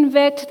begin to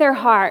convict their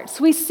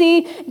hearts. We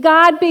see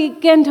God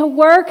begin to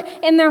work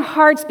in their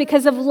hearts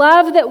because of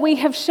love that we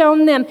have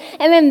shown them.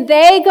 And then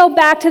they go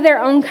back to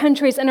their own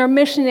countries and are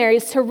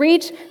missionaries to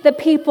reach the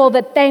people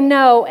that they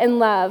know and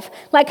love.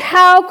 Like,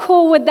 how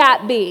cool would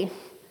that be?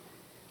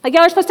 Like,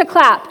 y'all are supposed to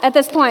clap at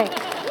this point.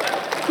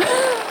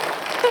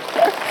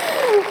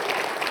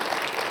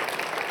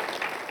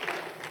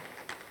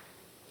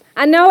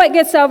 I know it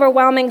gets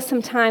overwhelming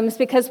sometimes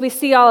because we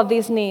see all of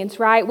these needs,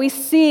 right? We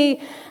see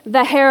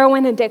the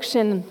heroin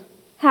addiction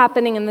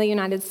happening in the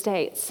United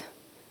States.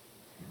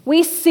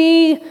 We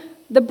see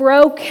the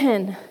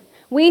broken.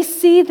 We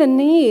see the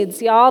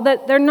needs, y'all,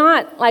 that they're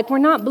not, like, we're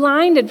not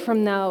blinded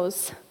from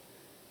those.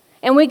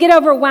 And we get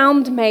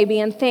overwhelmed maybe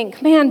and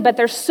think, man, but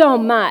there's so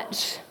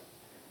much.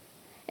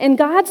 And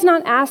God's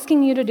not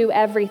asking you to do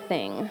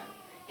everything.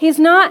 He's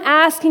not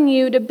asking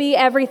you to be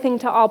everything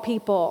to all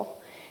people.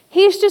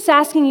 He's just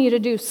asking you to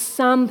do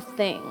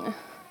something.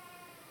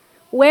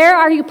 Where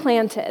are you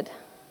planted?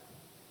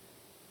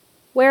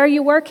 Where are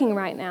you working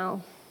right now?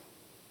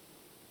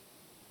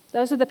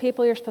 Those are the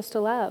people you're supposed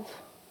to love.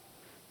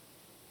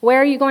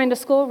 Where are you going to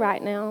school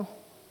right now?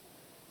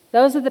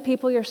 Those are the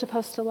people you're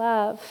supposed to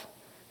love.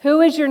 Who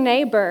is your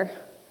neighbor?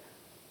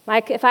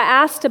 Like, if I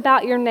asked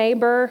about your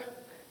neighbor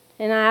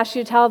and I asked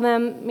you to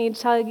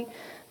tell you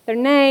their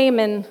name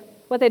and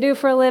what they do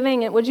for a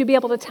living, would you be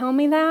able to tell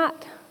me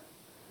that?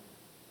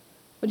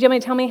 Would you want me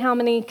to tell me how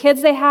many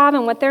kids they have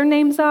and what their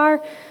names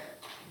are?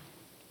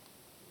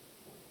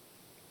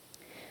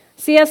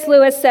 C.S.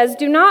 Lewis says,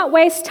 do not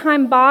waste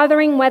time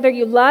bothering whether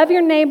you love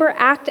your neighbor,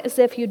 act as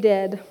if you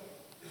did.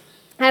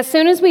 As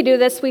soon as we do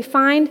this, we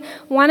find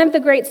one of the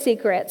great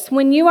secrets.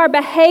 When you are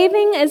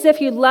behaving as if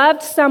you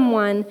loved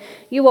someone,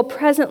 you will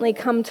presently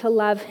come to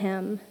love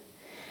him.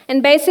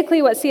 And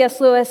basically what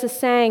C.S. Lewis is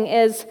saying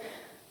is,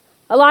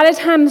 a lot of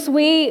times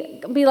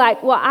we be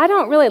like, well, I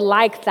don't really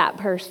like that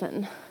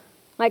person.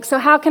 Like, so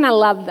how can I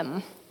love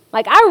them?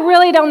 Like, I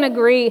really don't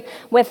agree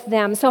with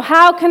them. So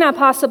how can I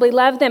possibly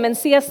love them? And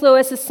C.S.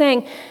 Lewis is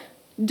saying,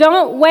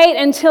 don't wait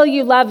until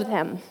you love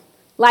them.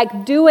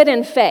 Like, do it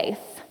in faith.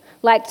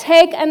 Like,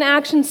 take an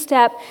action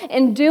step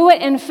and do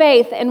it in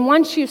faith. And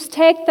once you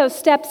take those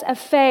steps of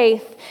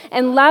faith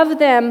and love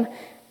them,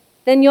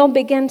 then you'll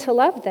begin to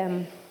love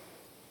them.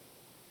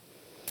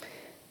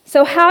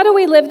 So how do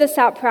we live this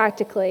out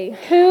practically?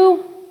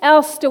 Who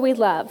else do we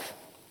love?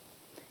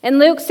 In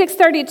Luke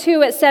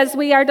 6:32, it says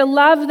we are to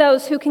love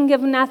those who can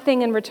give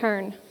nothing in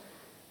return.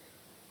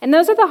 And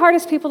those are the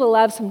hardest people to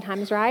love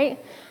sometimes, right?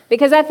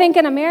 Because I think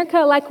in America,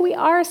 like, we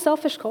are a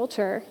selfish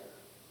culture.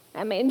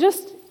 I mean,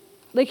 just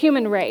the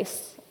human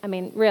race. I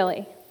mean,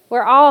 really. We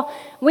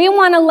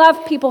want to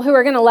love people who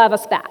are going to love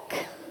us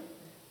back,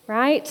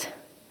 right?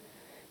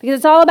 Because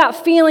it's all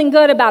about feeling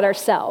good about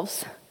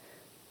ourselves.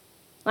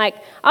 Like,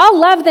 I'll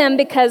love them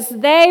because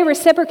they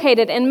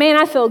reciprocated, and man,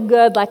 I feel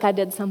good like I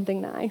did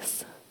something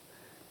nice.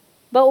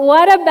 But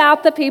what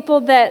about the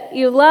people that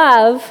you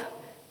love,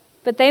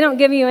 but they don't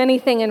give you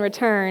anything in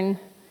return,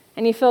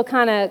 and you feel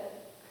kind of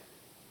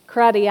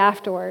cruddy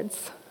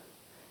afterwards?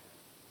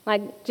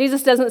 Like,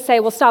 Jesus doesn't say,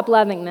 well, stop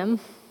loving them,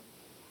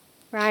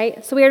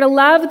 right? So we are to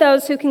love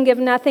those who can give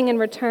nothing in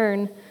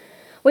return.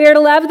 We are to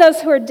love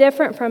those who are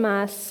different from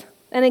us.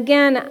 And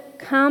again,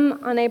 come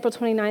on April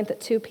 29th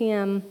at 2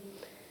 p.m.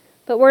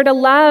 But we're to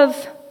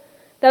love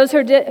those who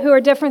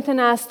are different than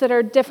us, that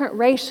are different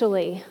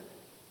racially.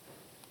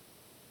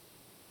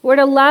 We're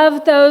to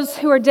love those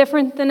who are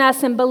different than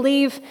us and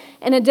believe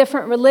in a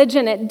different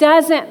religion. It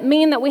doesn't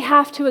mean that we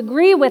have to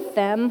agree with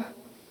them,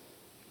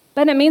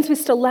 but it means we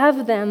still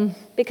love them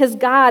because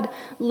God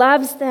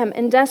loves them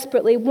and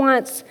desperately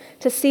wants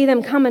to see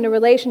them come into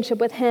relationship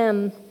with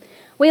Him.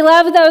 We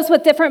love those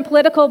with different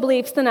political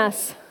beliefs than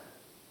us.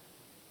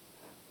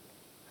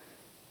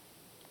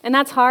 And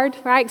that's hard,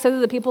 right? Because those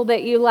are the people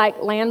that you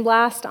land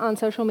blast on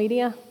social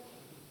media.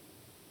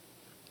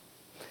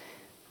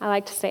 I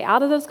like to stay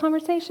out of those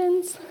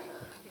conversations.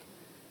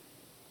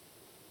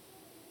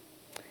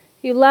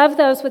 You love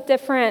those with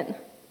different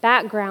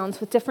backgrounds,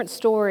 with different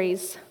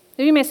stories.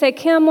 You may say,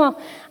 Kim, well,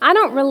 I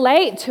don't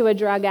relate to a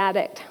drug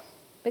addict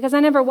because I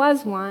never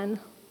was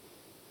one.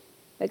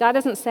 But God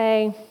doesn't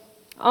say,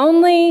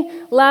 only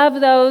love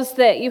those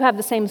that you have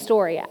the same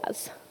story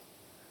as.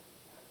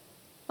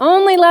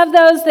 Only love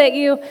those that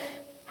you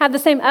have the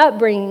same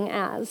upbringing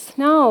as.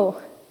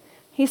 No.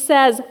 He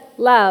says,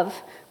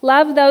 love.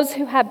 Love those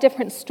who have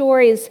different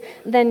stories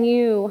than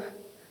you.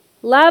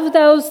 Love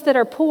those that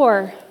are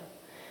poor.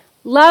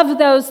 Love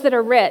those that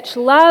are rich.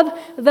 Love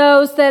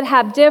those that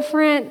have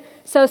different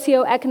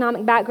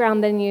socioeconomic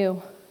background than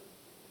you.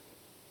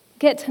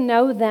 Get to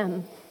know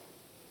them.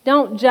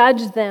 Don't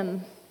judge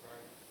them.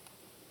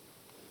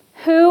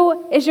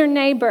 Who is your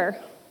neighbor?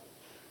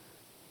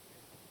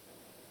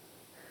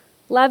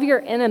 Love your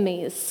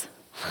enemies.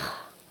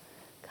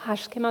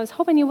 Gosh, Kim, I was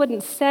hoping you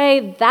wouldn't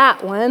say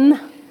that one.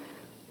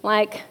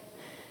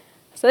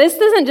 So this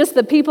isn't just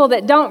the people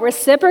that don't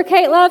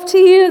reciprocate love to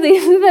you.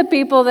 These are the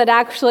people that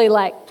actually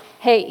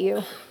hate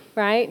you,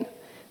 right?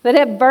 That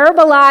have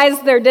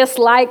verbalized their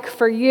dislike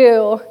for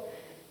you.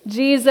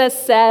 Jesus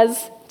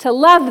says to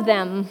love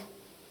them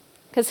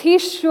because he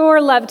sure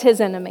loved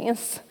his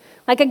enemies.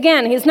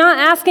 Again, he's not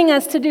asking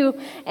us to do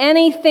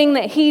anything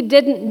that he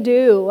didn't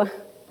do.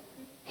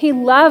 He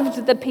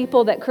loved the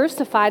people that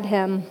crucified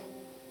him.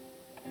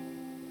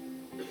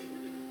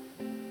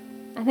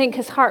 I think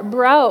his heart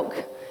broke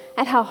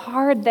at how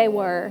hard they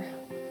were.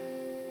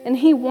 And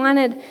he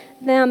wanted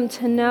them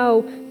to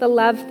know the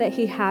love that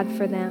he had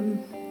for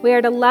them. We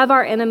are to love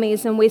our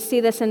enemies, and we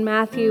see this in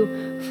Matthew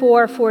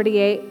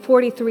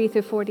 4:43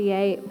 through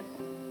 48.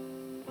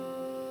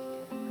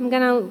 I'm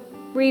going to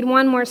read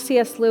one more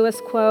C.S. Lewis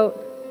quote.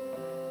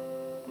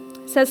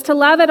 It says, to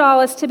love at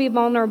all is to be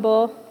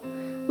vulnerable.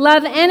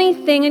 Love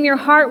anything and your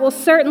heart will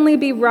certainly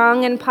be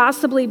wrung and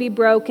possibly be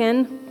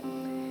broken.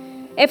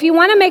 If you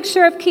want to make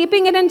sure of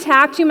keeping it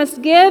intact, you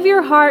must give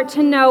your heart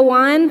to no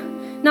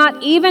one,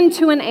 not even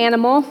to an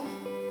animal.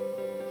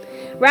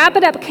 Wrap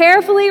it up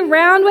carefully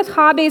round with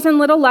hobbies and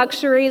little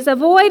luxuries.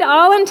 Avoid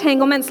all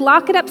entanglements.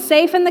 Lock it up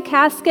safe in the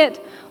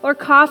casket or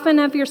coffin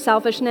of your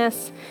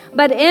selfishness.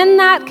 But in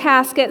that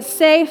casket,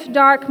 safe,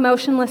 dark,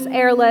 motionless,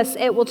 airless,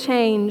 it will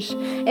change.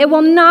 It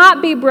will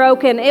not be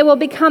broken. It will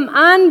become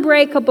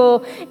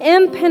unbreakable,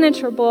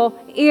 impenetrable,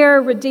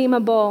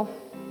 irredeemable.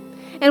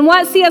 And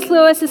what C.S.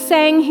 Lewis is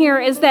saying here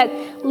is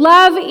that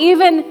love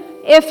even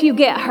if you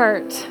get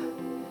hurt.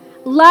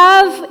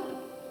 Love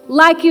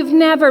like you've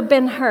never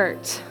been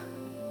hurt.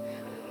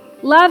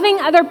 Loving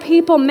other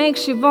people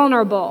makes you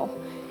vulnerable.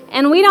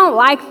 And we don't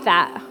like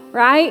that,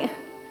 right?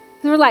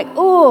 We're like,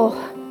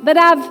 oh, but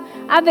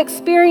I've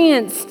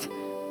experienced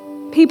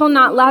people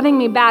not loving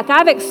me back.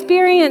 I've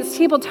experienced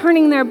people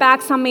turning their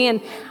backs on me.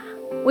 And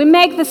we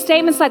make the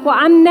statements like, well,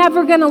 I'm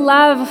never going to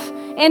love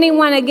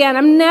anyone again.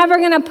 I'm never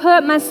going to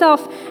put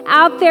myself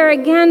out there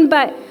again.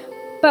 But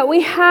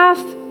we have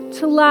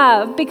to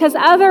love, because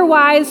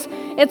otherwise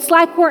it's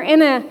like we're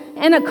in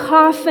a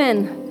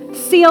coffin,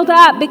 sealed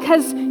up.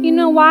 Because you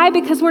know why?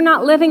 Because we're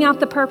not living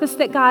out the purpose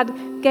that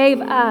God gave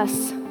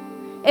us.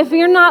 If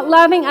you're not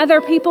loving other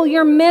people,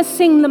 you're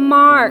missing the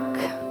mark.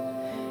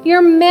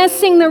 You're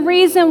missing the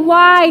reason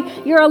why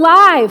you're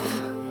alive.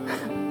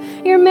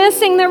 You're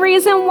missing the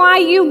reason why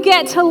you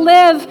get to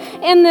live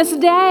in this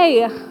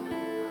day.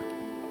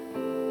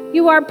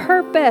 You are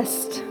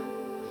purposed.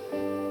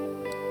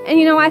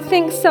 And I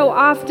think so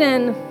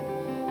often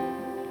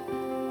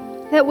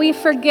that we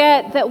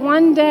forget that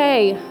one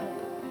day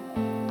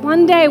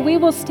we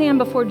will stand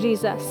before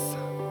Jesus.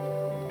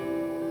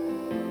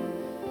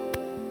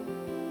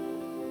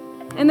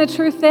 And the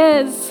truth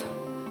is,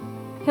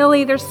 he'll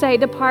either say,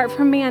 depart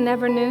from me, I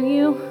never knew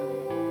you,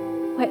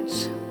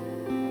 which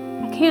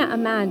I can't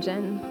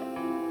imagine.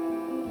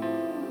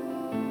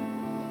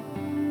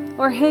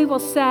 Or he will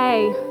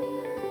say,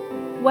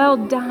 well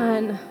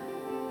done.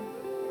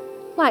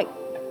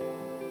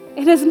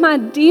 It is my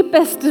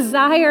deepest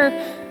desire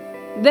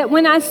that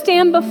when I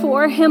stand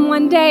before him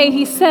one day,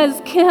 he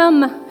says,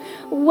 Kim,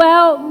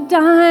 well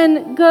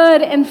done,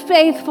 good and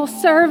faithful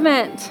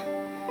servant.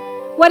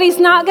 What he's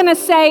not going to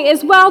say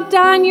is, well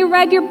done, you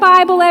read your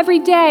Bible every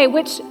day,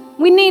 which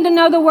we need to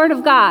know the Word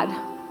of God.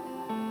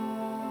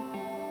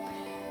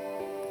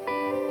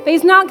 But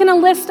he's not going to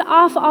list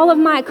off all of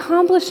my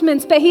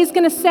accomplishments, but he's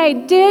going to say,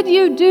 did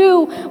you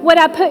do what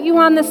I put you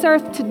on this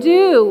earth to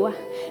do?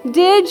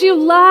 Did you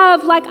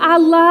love like I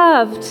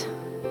loved?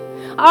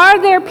 Are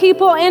there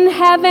people in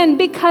heaven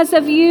because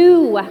of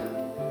you?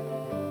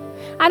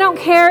 I don't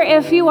care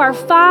if you are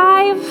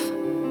 5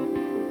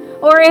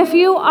 or if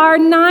you are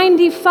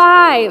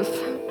 95.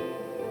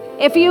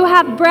 If you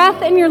have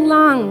breath in your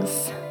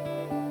lungs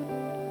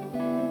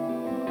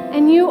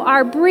and you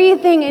are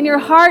breathing and your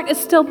heart is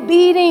still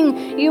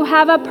beating, you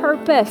have a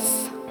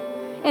purpose.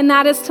 and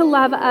that is to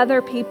love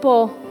other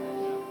people.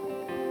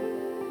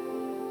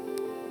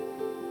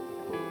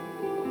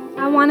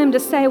 I want him to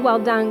say, well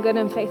done, good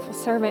and faithful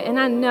servant. And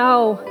I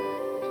know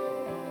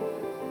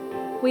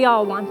we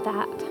all want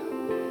that.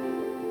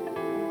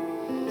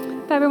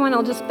 If everyone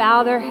will just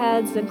bow their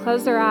heads and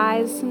close their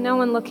eyes, no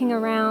one looking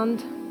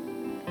around.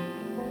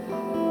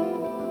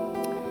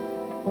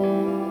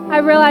 I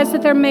realize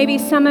that there may be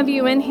some of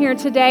you in here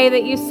today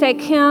that you say,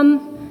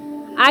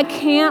 Kim, I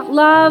can't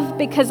love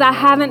because I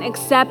haven't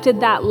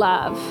accepted that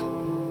love.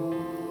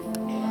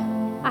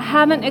 I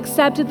haven't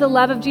accepted the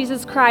love of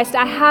Jesus Christ.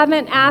 I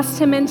haven't asked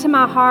him into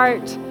my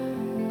heart.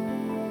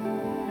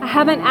 I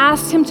haven't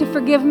asked him to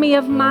forgive me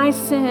of my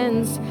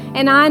sins,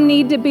 and I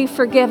need to be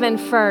forgiven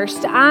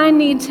first. I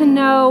need to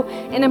know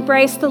and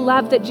embrace the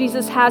love that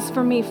Jesus has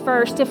for me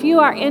first. If you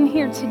are in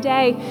here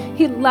today,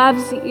 he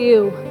loves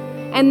you,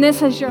 and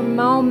this is your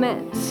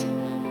moment.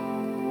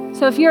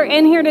 So if you're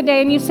in here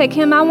today and you say,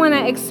 Kim, I want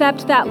to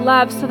accept that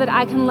love so that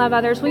I can love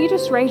others, will you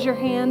just raise your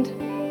hand?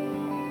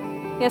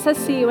 Yes, I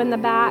see you in the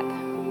back.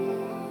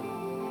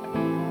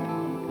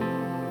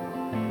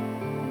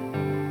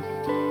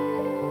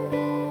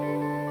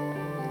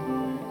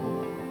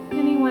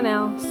 Anyone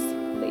else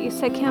that you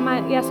say, Kim,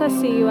 yes, I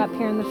see you up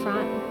here in the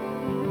front.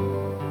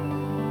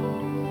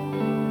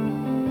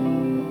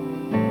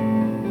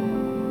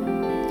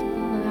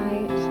 All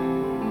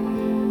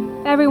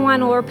right. Everyone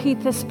will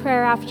repeat this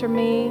prayer after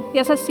me.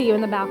 Yes, I see you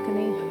in the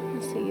balcony.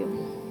 I see you.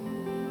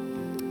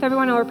 If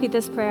everyone will repeat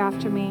this prayer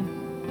after me.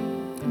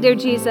 Dear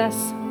Jesus,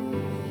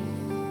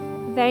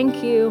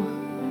 thank you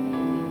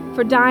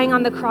for dying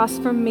on the cross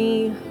for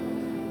me.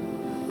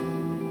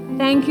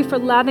 Thank you for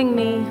loving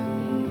me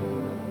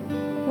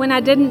when I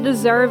didn't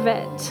deserve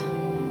it.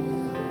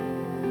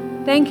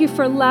 Thank you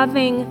for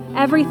loving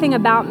everything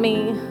about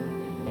me.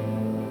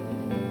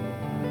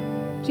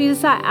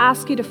 Jesus, I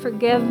ask you to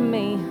forgive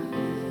me.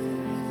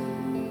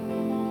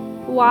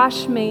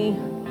 Wash me.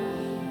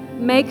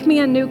 Make me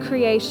a new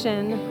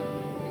creation.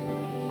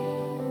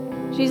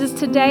 Jesus,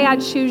 today I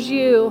choose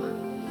you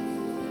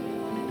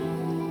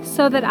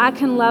so that I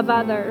can love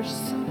others.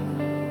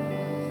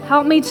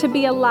 Help me to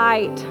be a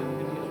light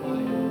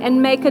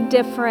and make a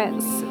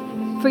difference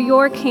for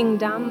your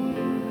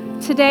kingdom.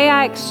 Today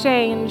I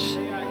exchange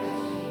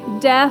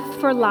death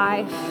for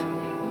life.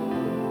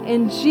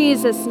 In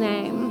Jesus'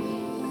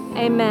 name,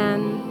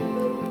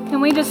 amen.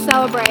 Can we just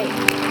celebrate?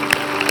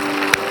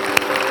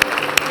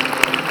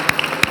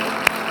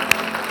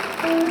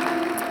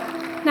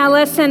 Now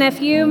listen, if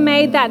you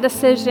made that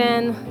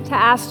decision to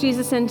ask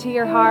Jesus into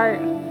your heart,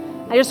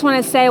 I just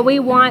want to say we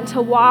want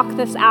to walk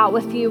this out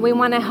with you. We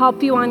want to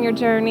help you on your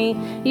journey.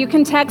 You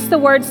can text the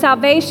word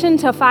salvation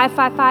to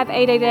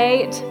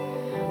 555-888,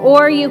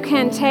 or you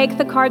can take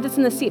the card that's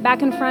in the seat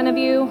back in front of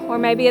you, or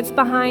maybe it's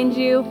behind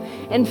you,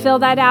 and fill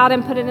that out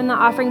and put it in the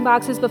offering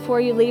boxes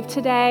before you leave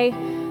today.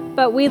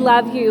 But we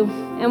love you,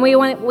 and we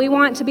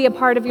want to be a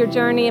part of your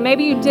journey. And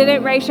maybe you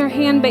didn't raise your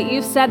hand, but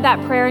you said that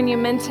prayer and you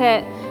meant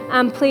it.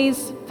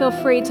 Please feel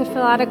free to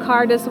fill out a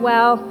card as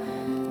well.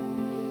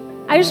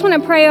 I just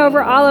want to pray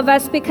over all of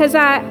us because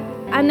I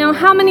know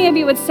how many of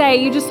you would say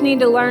you just need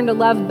to learn to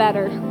love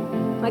better.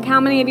 Like how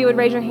many of you would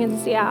raise your hands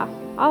and say, yeah,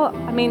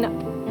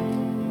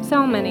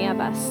 so many of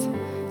us.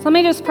 So let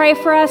me just pray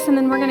for us and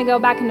then we're going to go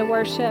back into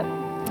worship.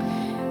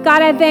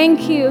 God, I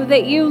thank you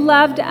that you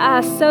loved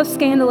us so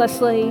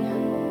scandalously.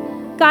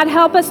 God,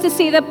 help us to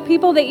see the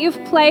people that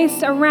you've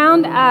placed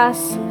around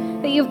us,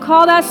 that you've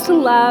called us to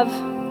love.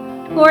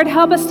 Lord,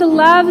 help us to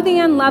love the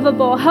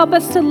unlovable. Help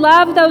us to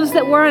love those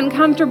that we're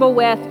uncomfortable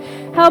with.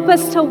 Help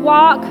us to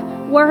walk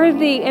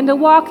worthy and to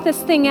walk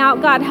this thing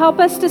out. God, help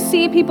us to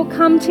see people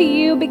come to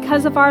you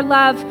because of our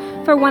love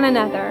for one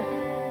another.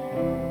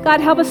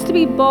 God, help us to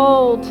be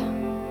bold.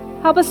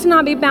 Help us to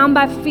not be bound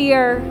by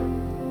fear.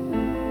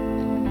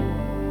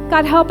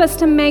 God, help us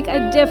to make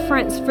a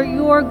difference for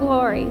your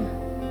glory.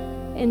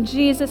 In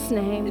Jesus'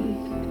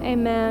 name,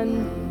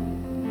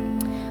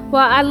 amen.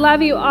 Well, I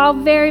love you all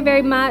very,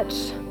 very much.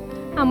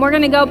 We're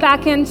going to go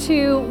back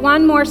into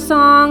one more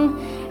song,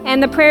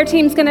 and the prayer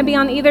team's going to be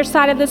on either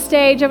side of the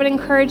stage. I would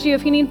encourage you,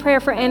 if you need prayer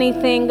for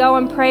anything, go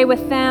and pray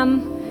with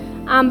them.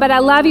 But I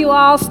love you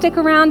all. Stick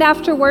around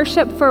after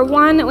worship for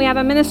one. We have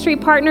a ministry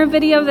partner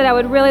video that I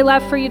would really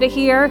love for you to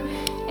hear,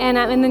 and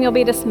then you'll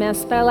be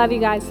dismissed. But I love you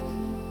guys.